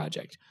fast-tracking the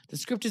project. The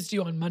script is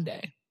due on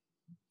Monday.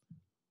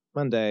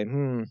 Monday.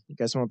 You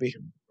guys won't be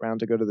around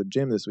to go to the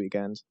gym this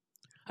weekend.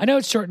 I know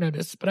it's short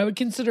notice, but I would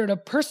consider it a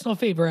personal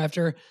favor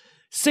after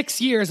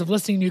 6 years of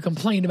listening to you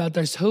complain about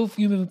there's so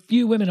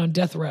few women on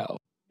death row.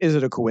 Is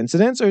it a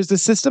coincidence or is the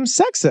system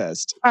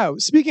sexist? Oh,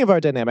 speaking of our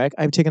dynamic,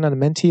 I've taken on a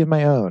mentee of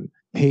my own,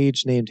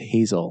 Paige named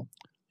Hazel.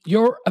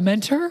 You're a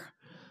mentor?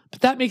 But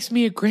that makes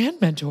me a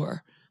grand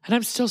mentor, and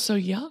I'm still so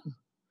young.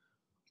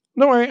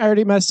 Don't worry, I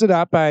already messed it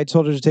up. I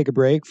told her to take a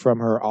break from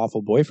her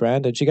awful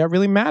boyfriend, and she got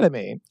really mad at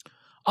me.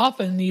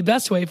 Often, the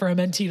best way for a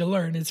mentee to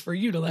learn is for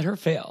you to let her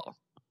fail.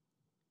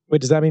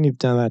 Wait, does that mean you've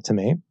done that to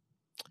me?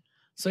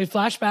 So a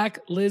flashback,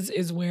 Liz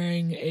is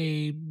wearing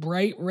a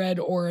bright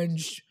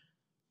red-orange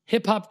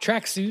hip-hop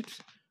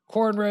tracksuit,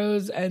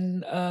 cornrows,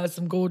 and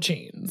some gold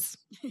chains.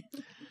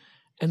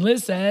 And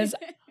Liz says,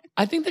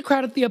 I think the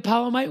crowd at the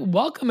Apollo might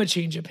welcome a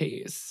change of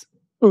pace.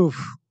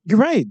 Oof, you're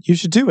right. You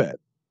should do it.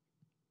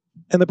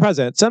 In the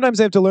present, sometimes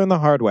they have to learn the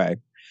hard way.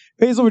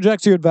 Hazel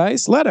rejects your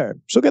advice. Let her.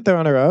 She'll get there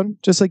on her own,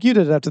 just like you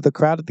did after the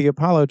crowd at the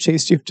Apollo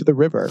chased you to the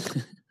river.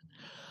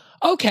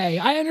 Okay,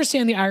 I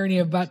understand the irony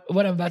of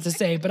what I'm about to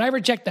say, but I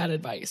reject that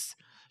advice.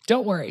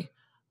 Don't worry.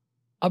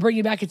 I'll bring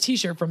you back a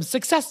t-shirt from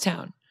Success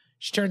Town.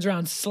 She turns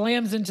around,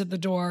 slams into the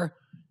door,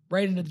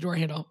 right into the door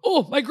handle.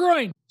 Oh, my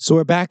groin! So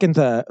we're back in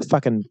the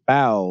fucking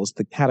bowels,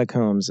 the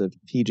catacombs of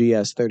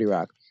PGS 30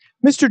 Rock.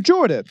 Mr.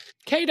 Jordan!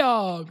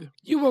 K-Dog,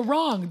 you were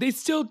wrong. They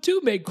still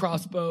do make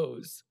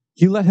crossbows.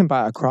 You let him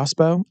buy a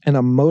crossbow and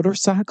a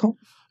motorcycle?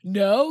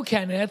 No,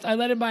 Kenneth. I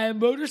let him buy a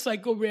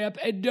motorcycle ramp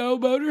and no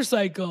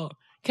motorcycle.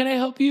 Can I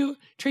help you?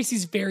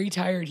 Tracy's very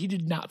tired. He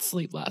did not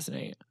sleep last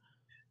night.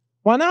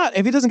 Why not?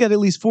 If he doesn't get at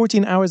least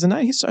 14 hours a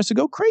night, he starts to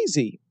go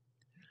crazy.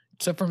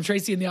 So from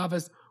Tracy in the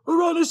office,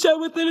 we're on a show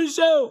within a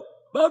show.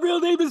 My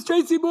real name is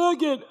Tracy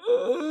Morgan.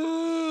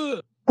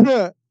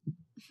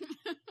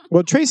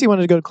 Well, Tracy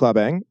wanted to go to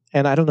clubbing,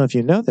 and I don't know if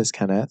you know this,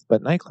 Kenneth,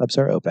 but nightclubs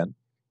are open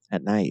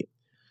at night.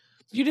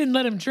 You didn't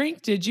let him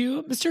drink, did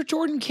you? Mr.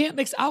 Jordan can't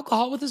mix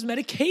alcohol with his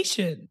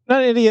medication.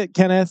 Not an idiot,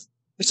 Kenneth.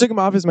 I took him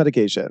off his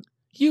medication.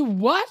 You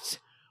what?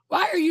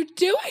 Why are you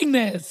doing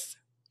this?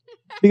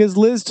 Because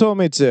Liz told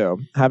me to.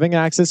 Having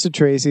access to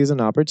Tracy is an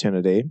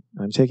opportunity.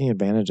 I'm taking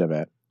advantage of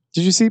it.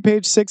 Did you see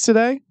page 6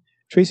 today?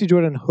 Tracy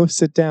Jordan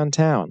hoofs it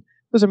downtown.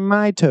 Those are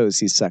my toes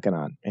he's sucking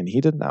on, and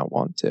he did not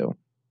want to.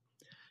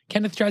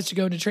 Kenneth tries to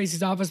go into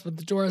Tracy's office, but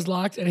the door is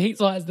locked, and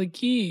Hazel has the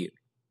key.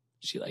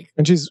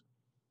 And she's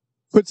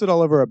puts it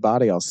all over her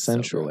body all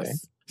sensually.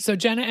 So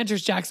Jenna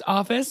enters Jack's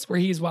office, where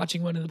he's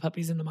watching one of the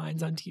Puppies in the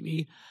Mines on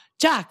TV.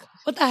 Jack,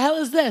 what the hell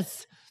is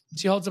this?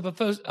 She holds up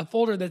a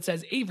folder that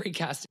says Avery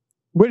Casting.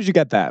 Where did you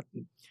get that?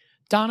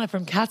 Donna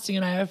from Casting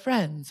and I are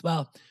friends.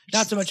 Well,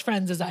 not so much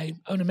friends as I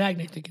own a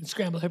magnet that can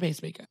scramble her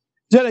pacemaker.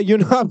 Jenna, you're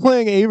not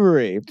playing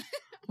Avery.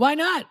 Why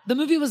not? The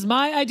movie was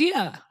my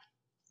idea.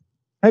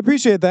 I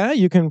appreciate that.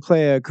 You can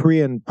play a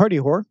Korean party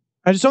whore.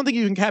 I just don't think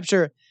you can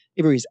capture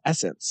Avery's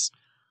essence.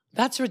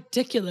 That's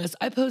ridiculous.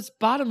 I pose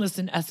bottomless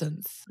in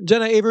essence.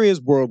 Jenna, Avery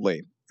is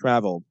worldly,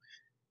 traveled.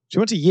 She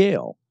went to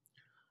Yale.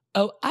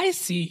 Oh, I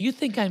see. You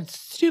think I'm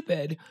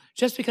stupid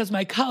just because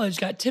my college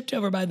got tipped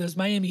over by those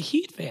Miami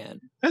Heat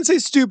fans. I didn't say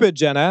stupid,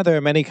 Jenna. There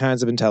are many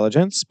kinds of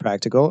intelligence,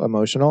 practical,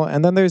 emotional,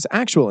 and then there's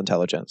actual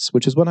intelligence,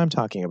 which is what I'm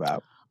talking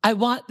about. I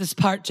want this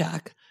part,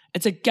 Jack.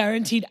 It's a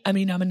guaranteed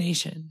Emmy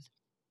nomination.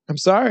 I'm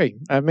sorry.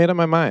 I've made up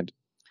my mind.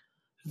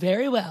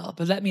 Very well,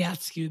 but let me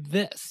ask you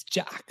this,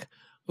 Jack.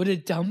 Would a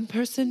dumb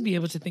person be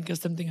able to think of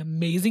something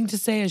amazing to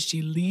say as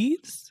she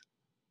leaves?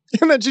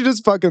 And then she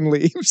just fucking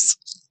leaves.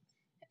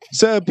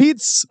 So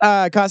Pete's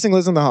casting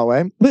Liz in the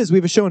hallway. Liz, we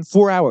have a show in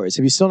 4 hours.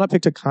 Have you still not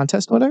picked a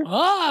contest winner?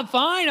 Oh,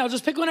 fine. I'll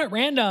just pick one at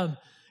random.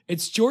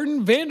 It's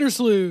Jordan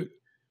Vandersloot.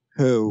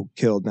 Who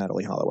killed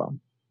Natalie Hollowell.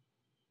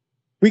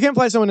 We can't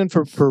fly someone in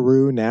for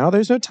Peru now.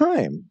 There's no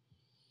time.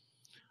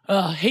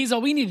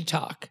 Hazel, we need to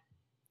talk.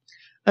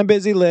 I'm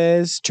busy,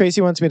 Liz. Tracy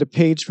wants me to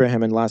page for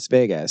him in Las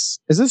Vegas.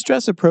 Is this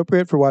dress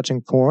appropriate for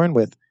watching porn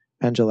with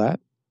Penn Jillette?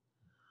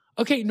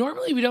 Okay,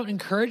 normally we don't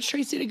encourage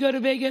Tracy to go to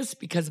Vegas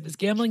because of his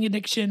gambling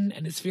addiction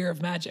and his fear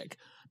of magic.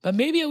 But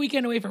maybe a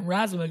weekend away from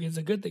Razmig is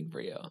a good thing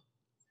for you.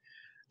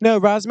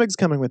 No, Razmig's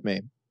coming with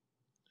me.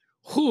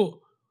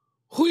 Who?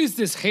 Who is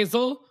this,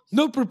 Hazel?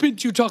 No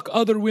perpint you talk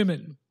other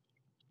women.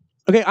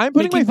 Okay, I'm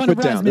putting Making my fun of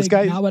foot down. This Razmig,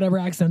 guy. not whatever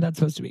accent that's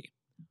supposed to be.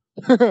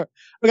 Okay,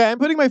 I'm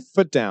putting my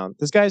foot down.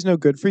 This guy's no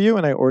good for you,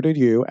 and I ordered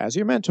you, as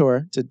your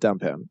mentor, to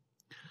dump him.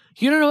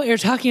 You don't know what you're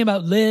talking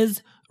about,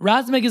 Liz.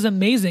 Razmig is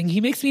amazing.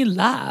 He makes me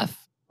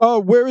laugh. Oh,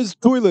 where is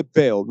toilet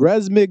pail?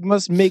 Razmig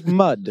must make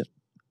mud.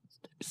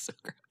 So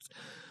gross.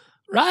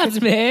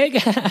 Razmig!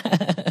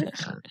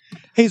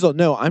 Hazel,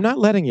 no, I'm not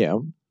letting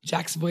you.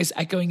 Jack's voice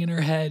echoing in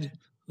her head.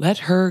 Let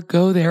her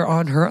go there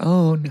on her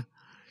own.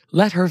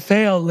 Let her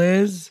fail,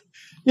 Liz.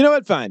 You know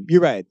what? Fine.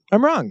 You're right.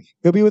 I'm wrong.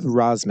 Go be with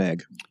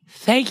Razmig.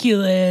 Thank you,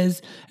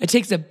 Liz. It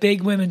takes a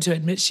big woman to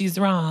admit she's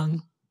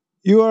wrong.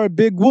 You are a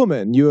big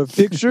woman. You have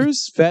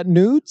pictures, fat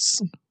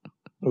nudes.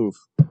 Oof.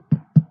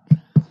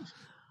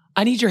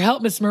 I need your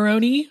help, Miss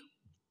Maroney.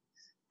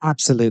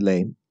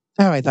 Absolutely.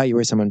 Oh, I thought you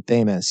were someone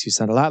famous. You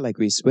sound a lot like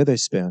Reese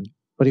Witherspoon.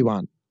 What do you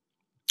want?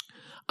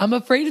 I'm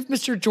afraid if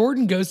Mr.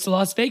 Jordan goes to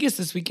Las Vegas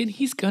this weekend,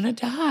 he's gonna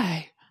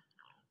die.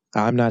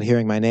 I'm not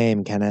hearing my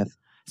name, Kenneth.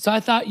 So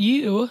I thought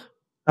you...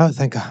 Oh,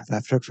 thank God.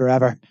 That took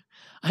forever.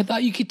 I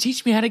thought you could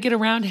teach me how to get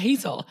around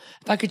Hazel.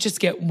 If I could just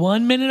get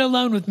 1 minute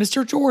alone with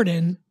Mr.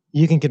 Jordan.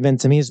 You can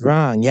convince him he's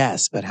wrong,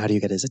 yes, but how do you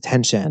get his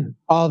attention?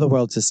 All the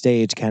world's a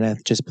stage,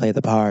 Kenneth. Just play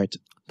the part.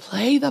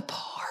 Play the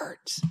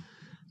part.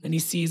 Then he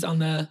sees on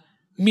the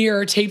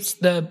mirror, tapes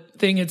the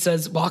thing, it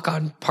says walk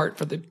on part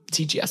for the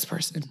TGS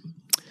person.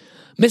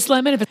 Miss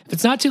Lemon, if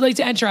it's not too late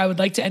to enter, I would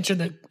like to enter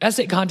the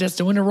essay contest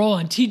to win a role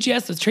on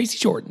TGS with Tracy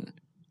Jordan.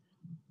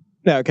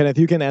 No, Kenneth,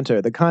 you can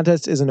enter. The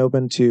contest isn't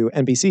open to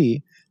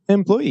NBC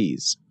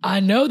employees. I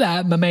know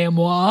that, ma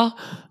memoir.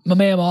 Ma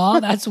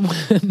memoir, that's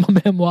ma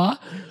memoir.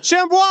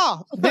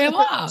 Chambois!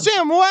 Memoir.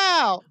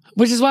 Chambois!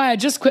 Which is why I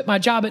just quit my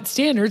job at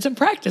Standards and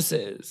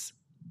Practices.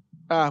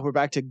 We're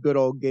back to good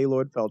old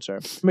Gaylord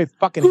Felcher. I may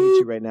fucking hate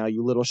you right now,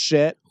 you little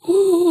shit.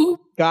 Ooh.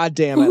 God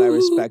damn it, I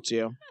respect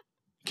you.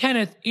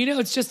 Kenneth, you know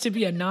it's just to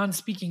be a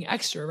non-speaking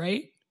extra,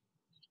 right?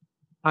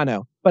 I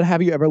know. But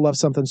have you ever loved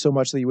something so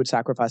much that you would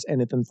sacrifice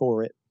anything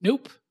for it?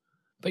 Nope.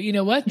 But you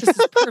know what? This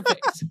is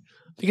perfect.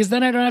 Because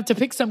then I don't have to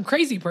pick some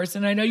crazy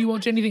person. I know you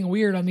won't do anything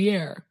weird on the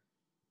air.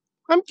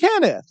 I'm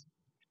Kenneth.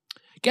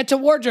 Get to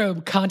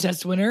wardrobe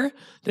contest winner.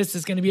 This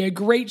is going to be a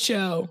great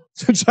show.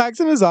 So Jack's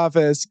in his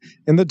office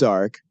in the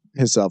dark.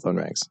 His cell phone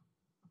rings.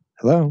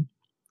 Hello?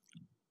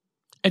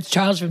 It's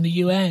Charles from the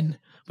UN.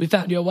 We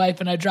found your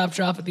wife and I dropped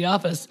her off at the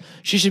office.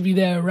 She should be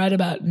there right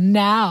about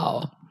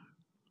now.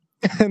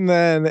 And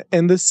then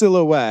in the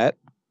silhouette,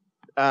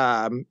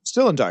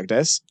 still in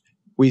darkness,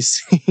 we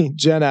see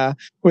Jenna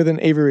with an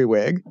Avery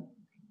wig.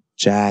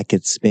 Jack,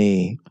 it's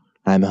me.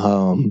 I'm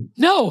home.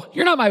 No,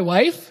 you're not my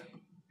wife.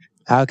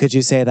 How could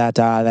you say that,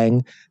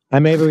 darling?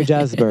 I'm Avery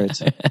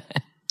Desbert.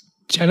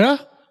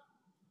 Jenna?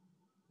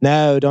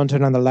 No, don't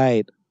turn on the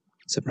light.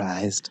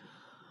 Surprised.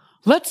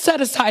 Let's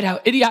set aside how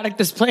idiotic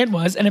this plan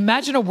was and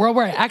imagine a world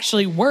where I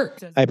actually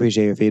worked. I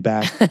appreciate your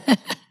feedback.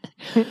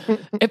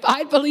 If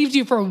I'd believed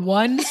you for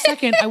 1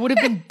 second, I would have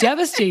been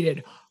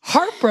devastated,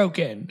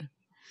 heartbroken.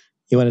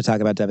 You want to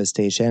talk about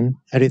devastation?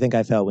 How do you think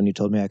I felt when you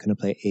told me I couldn't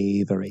play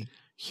Avery?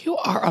 You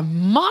are a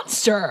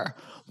monster.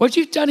 What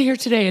you've done here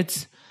today,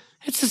 it's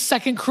the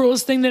second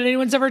cruelest thing that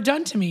anyone's ever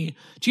done to me.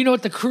 Do you know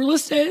what the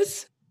cruelest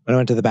is? When I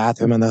went to the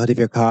bathroom on the hood of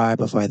your car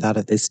before I thought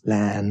of this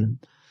plan.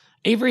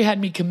 Avery had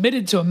me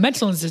committed to a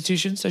mental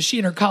institution so she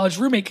and her college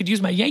roommate could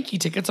use my Yankee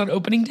tickets on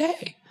opening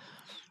day.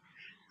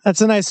 That's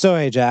a nice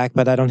story, Jack,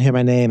 but I don't hear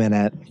my name in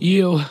it.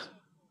 You.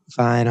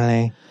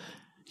 Finally.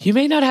 You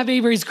may not have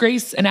Avery's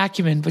grace and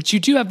acumen, but you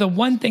do have the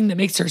one thing that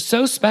makes her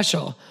so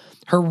special.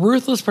 Her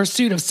ruthless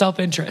pursuit of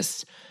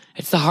self-interest.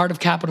 It's the heart of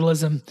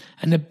capitalism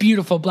and the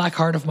beautiful black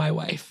heart of my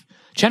wife.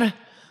 Jenna,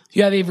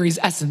 you have Avery's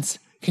essence.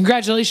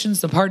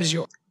 Congratulations, the part is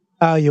yours.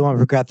 Oh, you won't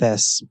regret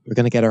this. We're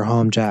going to get her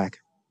home, Jack.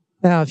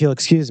 Now, if you'll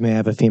excuse me, I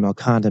have a female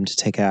condom to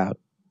take out.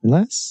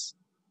 Unless,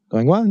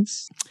 going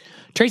once.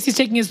 Tracy's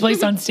taking his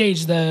place on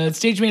stage. The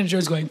stage manager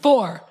is going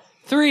 4,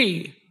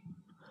 3.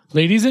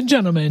 Ladies and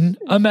gentlemen,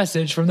 a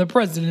message from the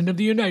President of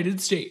the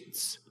United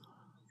States.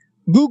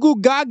 Goo goo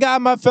gaga,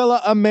 my fellow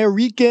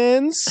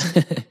Americans.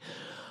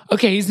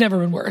 Okay, he's never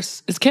been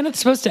worse. Is Kenneth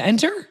supposed to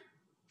enter?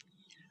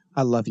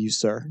 I love you,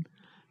 sir.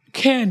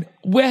 Ken,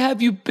 where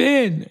have you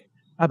been?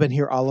 I've been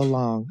here all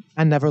along.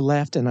 I never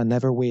left and I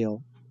never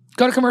will.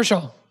 Go to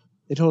commercial.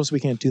 They told us we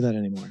can't do that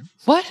anymore.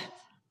 What?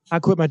 I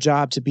quit my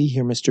job to be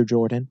here, Mr.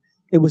 Jordan.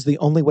 It was the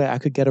only way I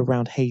could get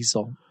around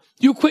Hazel.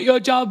 You quit your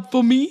job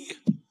for me?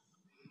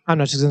 I'm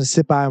not just going to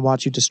sit by and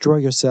watch you destroy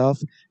yourself,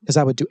 because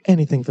I would do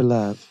anything for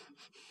love.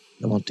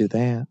 I won't do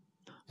that.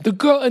 The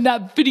girl in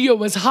that video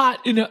was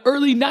hot in an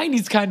early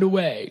 90s kind of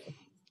way.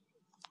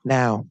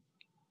 Now,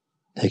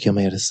 take your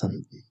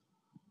medicine.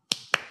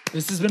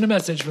 This has been a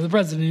message from the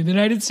President of the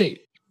United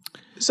States.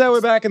 So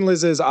we're back in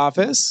Liz's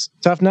office.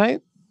 Tough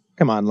night?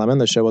 Come on, Lemon,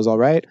 the show was all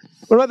right.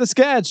 What about the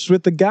sketch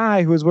with the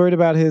guy who was worried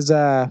about his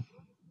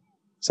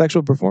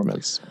sexual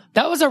performance?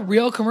 That was a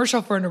real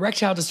commercial for an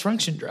erectile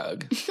dysfunction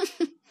drug.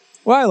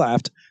 Well, I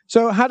laughed.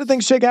 So how did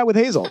things shake out with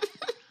Hazel?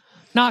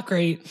 Not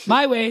great.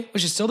 My way,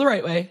 which is still the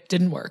right way,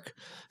 didn't work.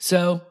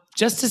 So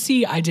just to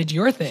see I did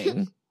your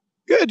thing.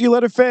 Good, you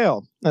let her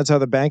fail. That's how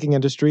the banking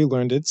industry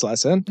learned its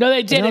lesson. No, they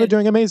And didn't. now they're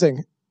doing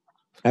amazing.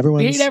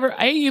 Everyone's I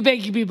hate you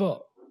banking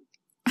people.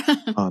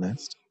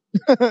 honest.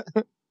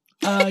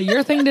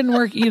 Your thing didn't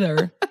work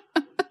either.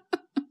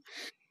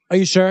 Are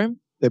you sure?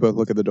 They both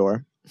look at the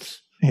door.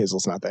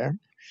 Hazel's not there.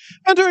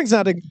 Mentoring's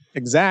not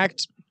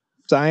exact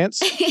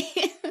science.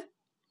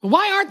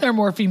 Why aren't there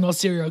more female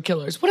serial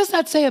killers? What does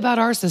that say about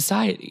our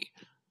society?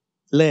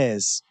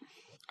 Liz.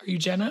 Are you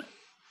Jenna?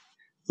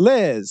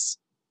 Liz.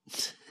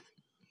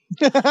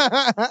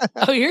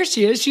 Oh, here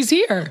she is. She's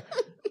here.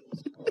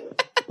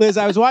 Liz,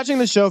 I was watching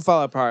the show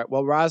fall apart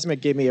while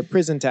Rosmic gave me a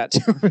prison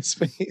tattoo on his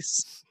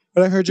face.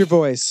 But I heard your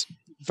voice.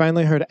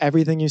 Finally heard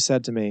everything you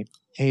said to me.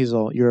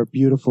 Hazel, you're a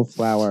beautiful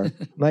flower.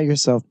 Let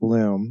yourself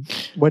bloom.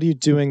 What are you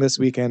doing this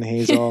weekend,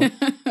 Hazel?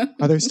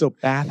 Are there still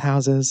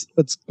bathhouses?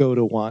 Let's go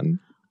to one.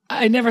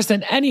 I never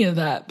said any of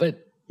that,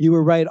 but... You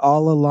were right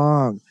all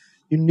along.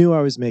 You knew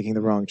I was making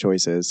the wrong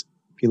choices.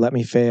 If you let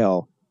me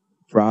fail.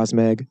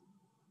 Rosmig.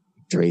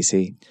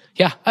 Tracy.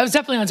 Yeah, I was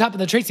definitely on top of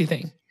the Tracy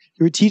thing.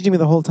 You were teaching me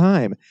the whole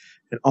time.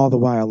 And all the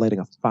while lighting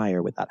a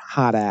fire with that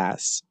hot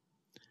ass.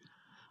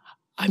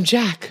 I'm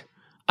Jack.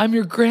 I'm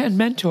your grand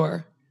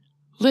mentor.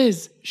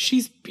 Liz,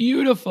 she's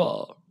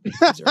beautiful.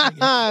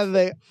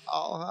 They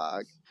all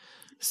hug.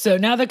 So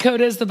now the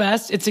coda is the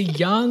best. It's a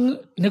young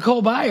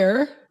Nicole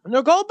Byer.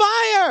 Nicole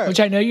Byer! Which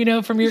I know you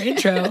know from your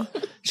intro.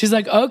 She's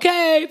like,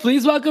 okay,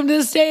 please welcome to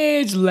the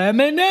stage,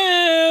 Lemon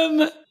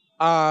M.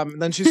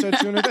 Then she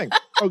starts doing her thing.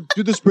 Oh,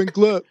 do the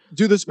sprinkler.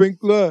 Do the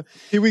sprinkler.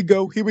 Here we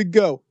go. Here we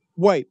go.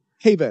 White,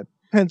 Haven,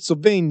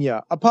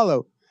 Pennsylvania,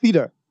 Apollo,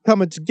 Peter,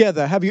 coming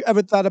together. Have you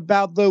ever thought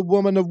about the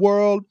woman of the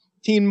world?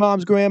 Teen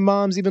moms,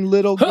 grandmoms, even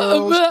little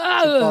girls. She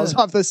falls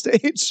off the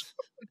stage.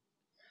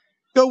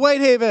 Go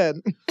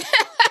Whitehaven.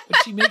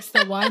 But she makes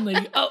the wine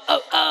lady, oh.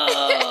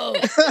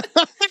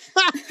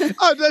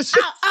 Oh, does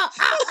she?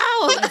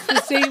 Ow. It's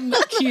the same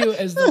cue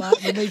as the one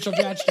when Rachel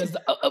Dratch does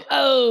the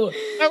oh.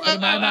 But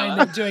in my mind,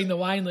 they're doing the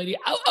wine lady,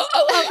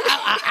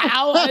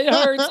 ow, it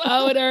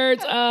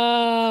hurts,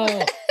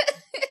 oh.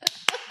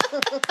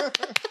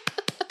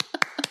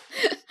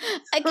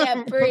 I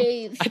can't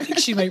breathe. I think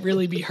she might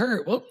really be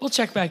hurt. We'll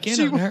check back in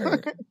on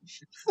her.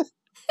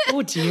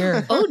 Oh,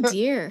 dear. Oh,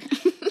 dear.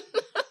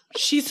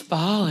 She's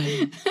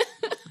falling.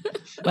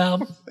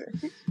 Well,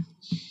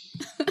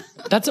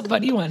 that's a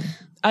funny one.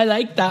 I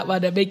like that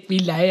one. It make me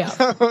laugh.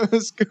 That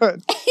was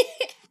good.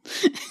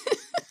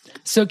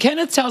 So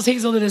Kenneth tells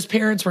Hazel that his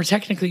parents were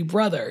technically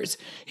brothers.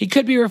 He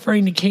could be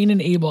referring to Cain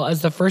and Abel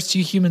as the first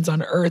two humans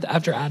on Earth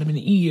after Adam and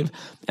Eve.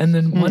 And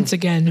then once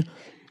again,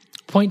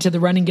 point to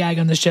the running gag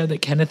on the show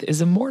that Kenneth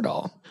is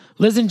immortal.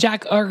 Liz and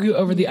Jack argue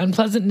over the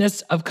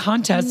unpleasantness of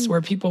contests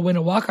where people win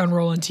a walk-on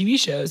role on TV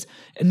shows.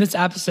 In this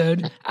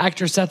episode,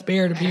 actor Seth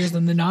Baird appears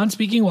in the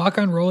non-speaking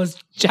walk-on role as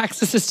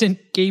Jack's assistant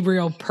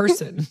Gabriel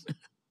Person,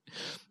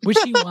 which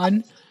he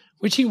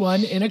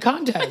won in a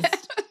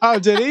contest. Oh,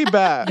 did he?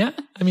 Bad. Yeah,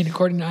 I mean,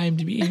 according to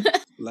IMDb.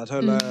 Let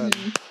her learn.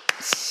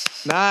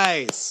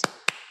 Nice.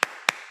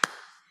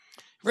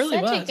 Really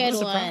Such was. a good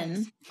What a one.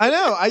 surprise. I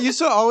know. I used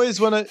to always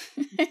want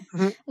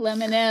to.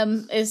 Lemon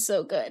M is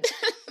so good.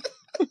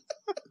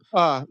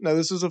 No,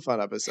 this was a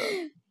fun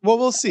episode. Well,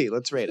 we'll see.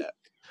 Let's rate it.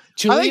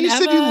 Julie I think you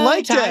and said you Emma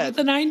liked tied it. With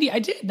the 90. I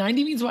did.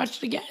 90 means watch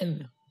it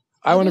again.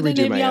 I want to Other than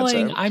redo him my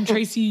yelling, answer. I'm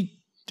Tracy.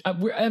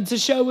 It's a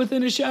show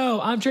within a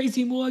show. I'm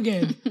Tracy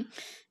Morgan.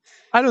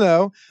 I don't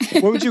know.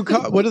 What would you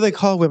call? What do they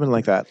call women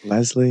like that?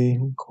 Leslie,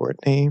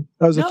 Courtney.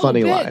 That was a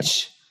funny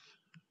bitch.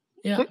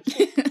 line.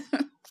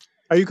 Yeah.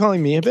 Are you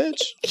calling me a bitch?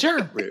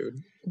 Sure.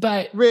 Rude.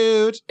 But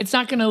rude. It's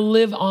not going to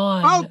live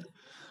on. Oh.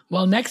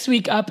 Well, next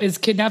week up is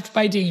Kidnapped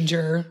by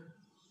Danger.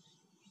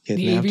 The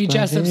Kidnapped A.V. by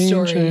Jessup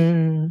Danger.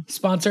 story.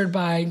 Sponsored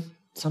by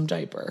some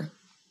diaper.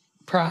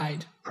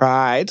 Pride.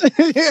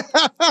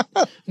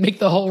 Make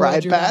the whole Pride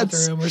world your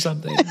pads. bathroom or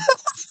something.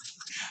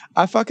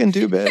 I fucking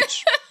do,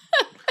 bitch.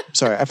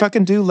 Sorry, I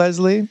fucking do,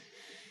 Leslie.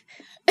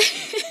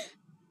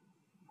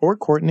 Or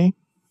Courtney.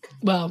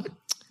 Well,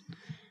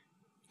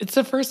 it's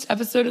the first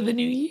episode of the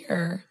new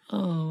year.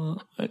 Oh,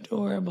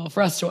 adorable.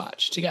 For us to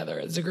watch together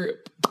as a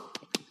group.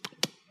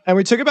 And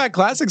we took it back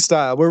classic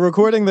style. We're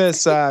recording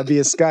this via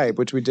Skype,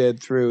 which we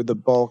did through the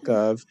bulk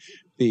of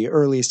the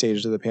early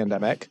stages of the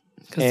pandemic.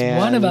 Because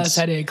one of us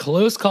had a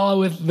close call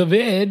with the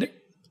vid.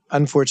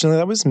 Unfortunately,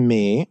 that was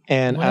me.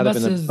 And One out of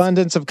of us an is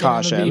abundance of gonna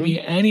have a caution baby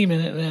any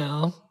minute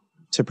now.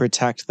 to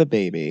protect the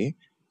baby,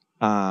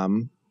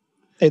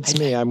 it's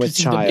me. I'm with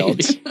see the child.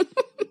 baby.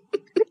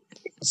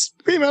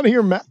 Scream out of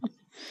your mouth.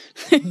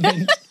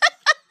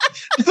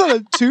 I thought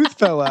a tooth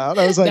fell out.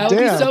 I was like, That would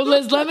damn. be so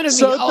Liz Lemon of me.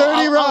 So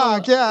 30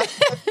 Rock, yeah.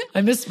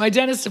 I missed my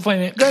dentist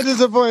appointment. That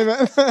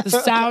disappointment. The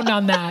sound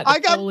on that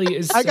Foley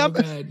is so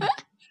good.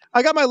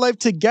 I got my life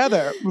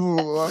together.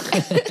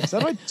 Is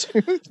that my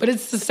tooth? But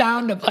it's the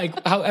sound of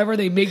like however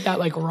they make that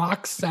like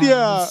rock sound.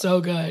 Yeah. It's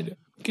so good.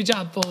 Good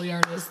job, Foley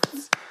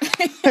artists.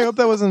 I hope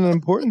that wasn't an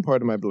important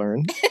part of my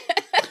blurring.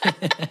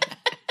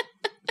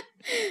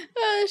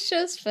 Oh, it's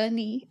just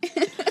funny.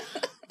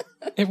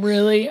 It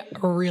really,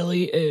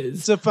 really is.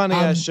 It's a funny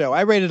ass show.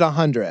 I rated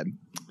 100.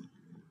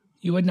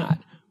 You would not.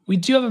 We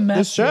do have a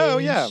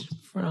message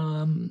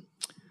from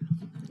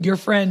your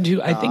friend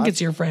who, I think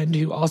it's your friend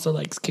who also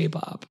likes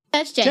K-pop.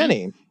 That's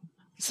Jenny.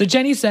 So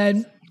Jenny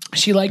said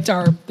she liked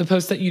the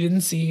post that you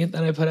didn't see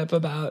that I put up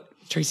about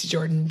Tracy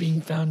Jordan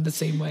being found the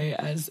same way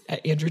as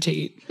Andrew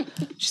Tate.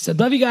 She said,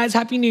 "Love you guys.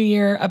 Happy New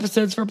Year.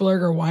 Episodes for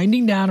Blurg are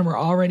winding down, and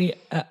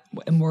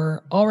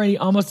we're already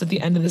almost at the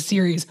end of the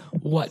series.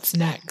 What's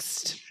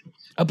next?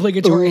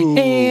 Obligatory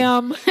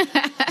ham."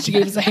 She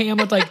gave us a ham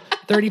with like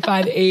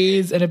 35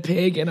 A's and a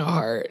pig and a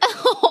heart.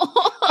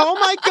 Oh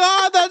my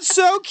God, that's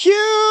so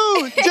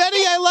cute.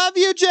 Jenny, I love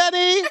you,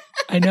 Jenny.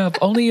 I know. If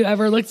only you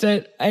ever looked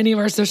at any of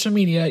our social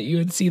media, you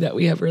would see that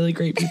we have really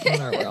great people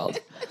in our world.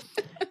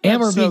 And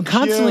we're being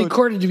constantly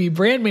courted to be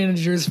brand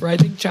managers for, I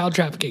think, child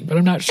trafficking, but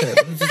I'm not sure.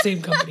 But it's the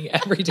same company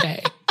every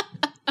day.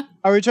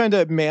 Are we trying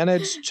to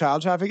manage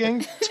child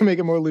trafficking to make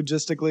it more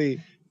logistically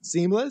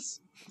seamless?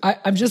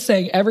 I'm just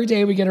saying, every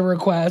day we get a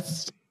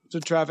request to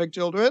traffic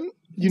children.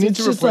 You need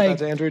to report that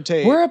to Andrew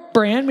Tate. We're a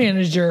brand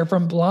manager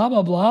from blah,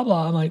 blah, blah,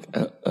 blah. I'm like,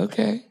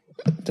 okay.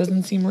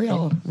 Doesn't seem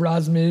real.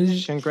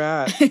 Rosmij.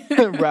 Congrats.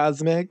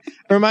 Rosmig.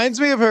 Reminds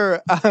me of her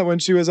when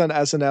she was on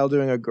SNL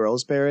doing a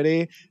girls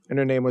parody, and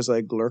her name was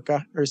like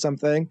Glurka or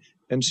something,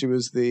 and she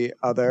was the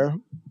other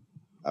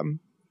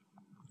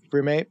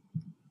roommate.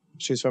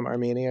 She's from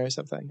Armenia or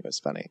something. It was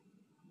funny.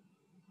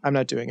 I'm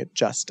not doing it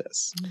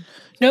justice.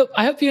 Nope.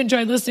 I hope you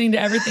enjoyed listening to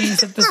everything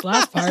except this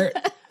last part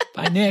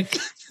by Nick,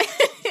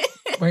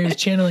 where he was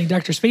channeling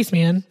Dr.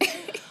 Spaceman.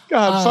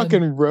 God,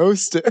 fucking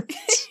roasted.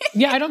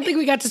 Yeah, I don't think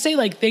we got to say,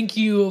 like, thank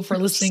you for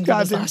listening to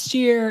us last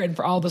year and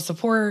for all the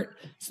support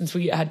since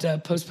we had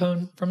to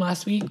postpone from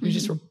last week. We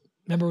just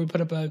remember we put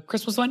up a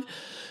Christmas one.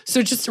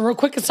 So just a real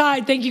quick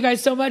aside, thank you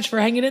guys so much for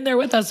hanging in there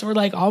with us. We're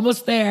like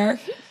almost there,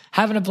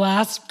 having a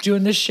blast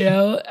doing this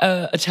show,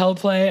 a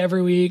teleplay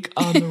every week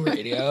on the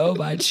radio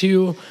by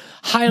two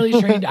highly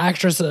trained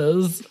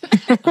actresses,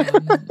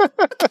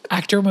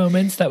 actor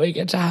moments that we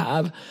get to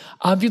have.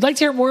 If you'd like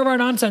to hear more of our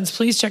nonsense,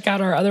 please check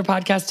out our other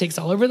podcast, Takes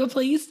All Over the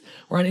Place.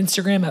 We're on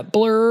Instagram at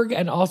Blurg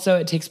and also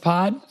at Takes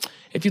Pod.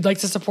 If you'd like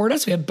to support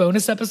us, we have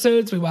bonus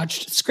episodes. We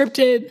watched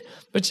Scripted,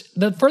 which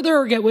the further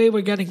away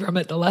we're getting from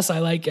it, the less I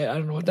like it. I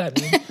don't know what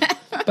that means.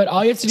 But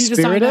all you have to do to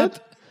sign up.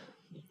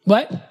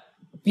 What?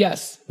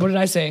 Yes. What did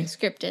I say?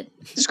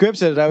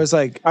 Scripted. I was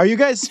like, are you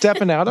guys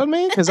stepping out on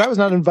me? Because I was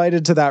not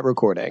invited to that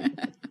recording.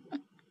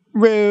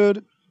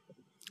 Rude.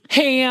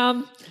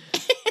 Ham.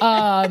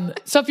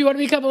 So if you want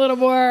to become a little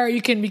more,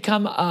 you can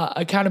become a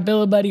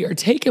accountability buddy or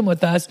take him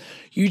with us.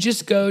 You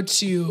just go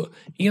to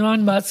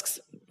Elon Musk's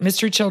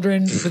Mystery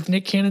Children with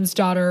Nick Cannon's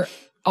daughter,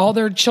 all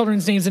their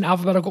children's names in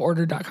alphabetical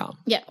order.com.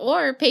 Yeah,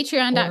 or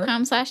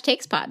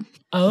patreon.com/takespod.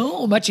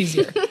 Oh, much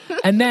easier.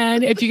 And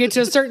then if you get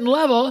to a certain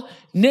level,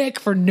 Nick,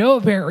 for no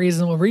apparent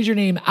reason, will read your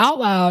name out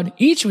loud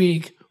each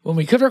week when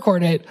we could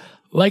record it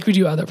like we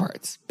do other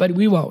parts. But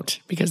we won't,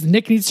 because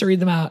Nick needs to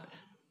read them out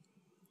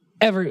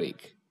every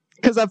week.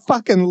 Because I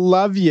fucking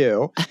love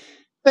you.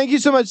 Thank you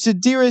so much to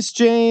Dearest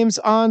James,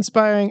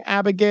 Awe-Inspiring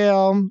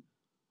Abigail,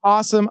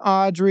 Awesome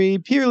Audrey,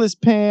 Peerless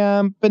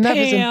Pam,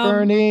 Beneficent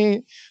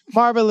Bernie,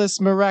 Marvelous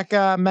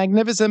Mareka,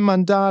 Magnificent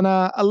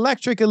Mundana,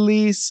 Electric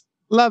Elise,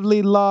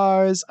 Lovely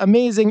Lars,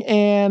 Amazing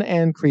Anne,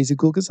 and Crazy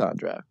Cool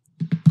Cassandra.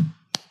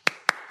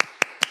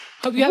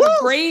 Hope you have a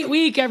great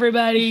week,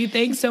 everybody.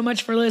 Thanks so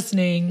much for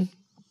listening.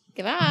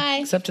 Goodbye.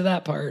 Except to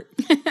that part.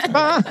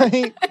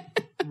 Bye.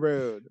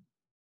 Rude.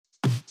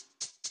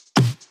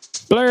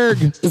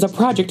 Blurg is a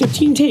project of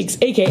Team Takes,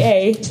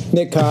 a.k.a.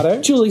 Nick Cotter,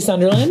 Julie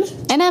Sunderland,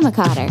 And Emma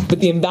Cotter.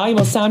 with the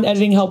invaluable sound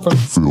editing help from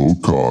Phil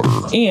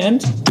Cotter.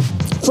 and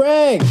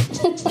Frank.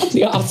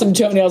 the awesome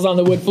toenails on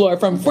the wood floor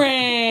from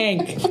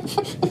Frank.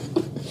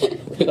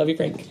 We love you,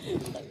 Frank.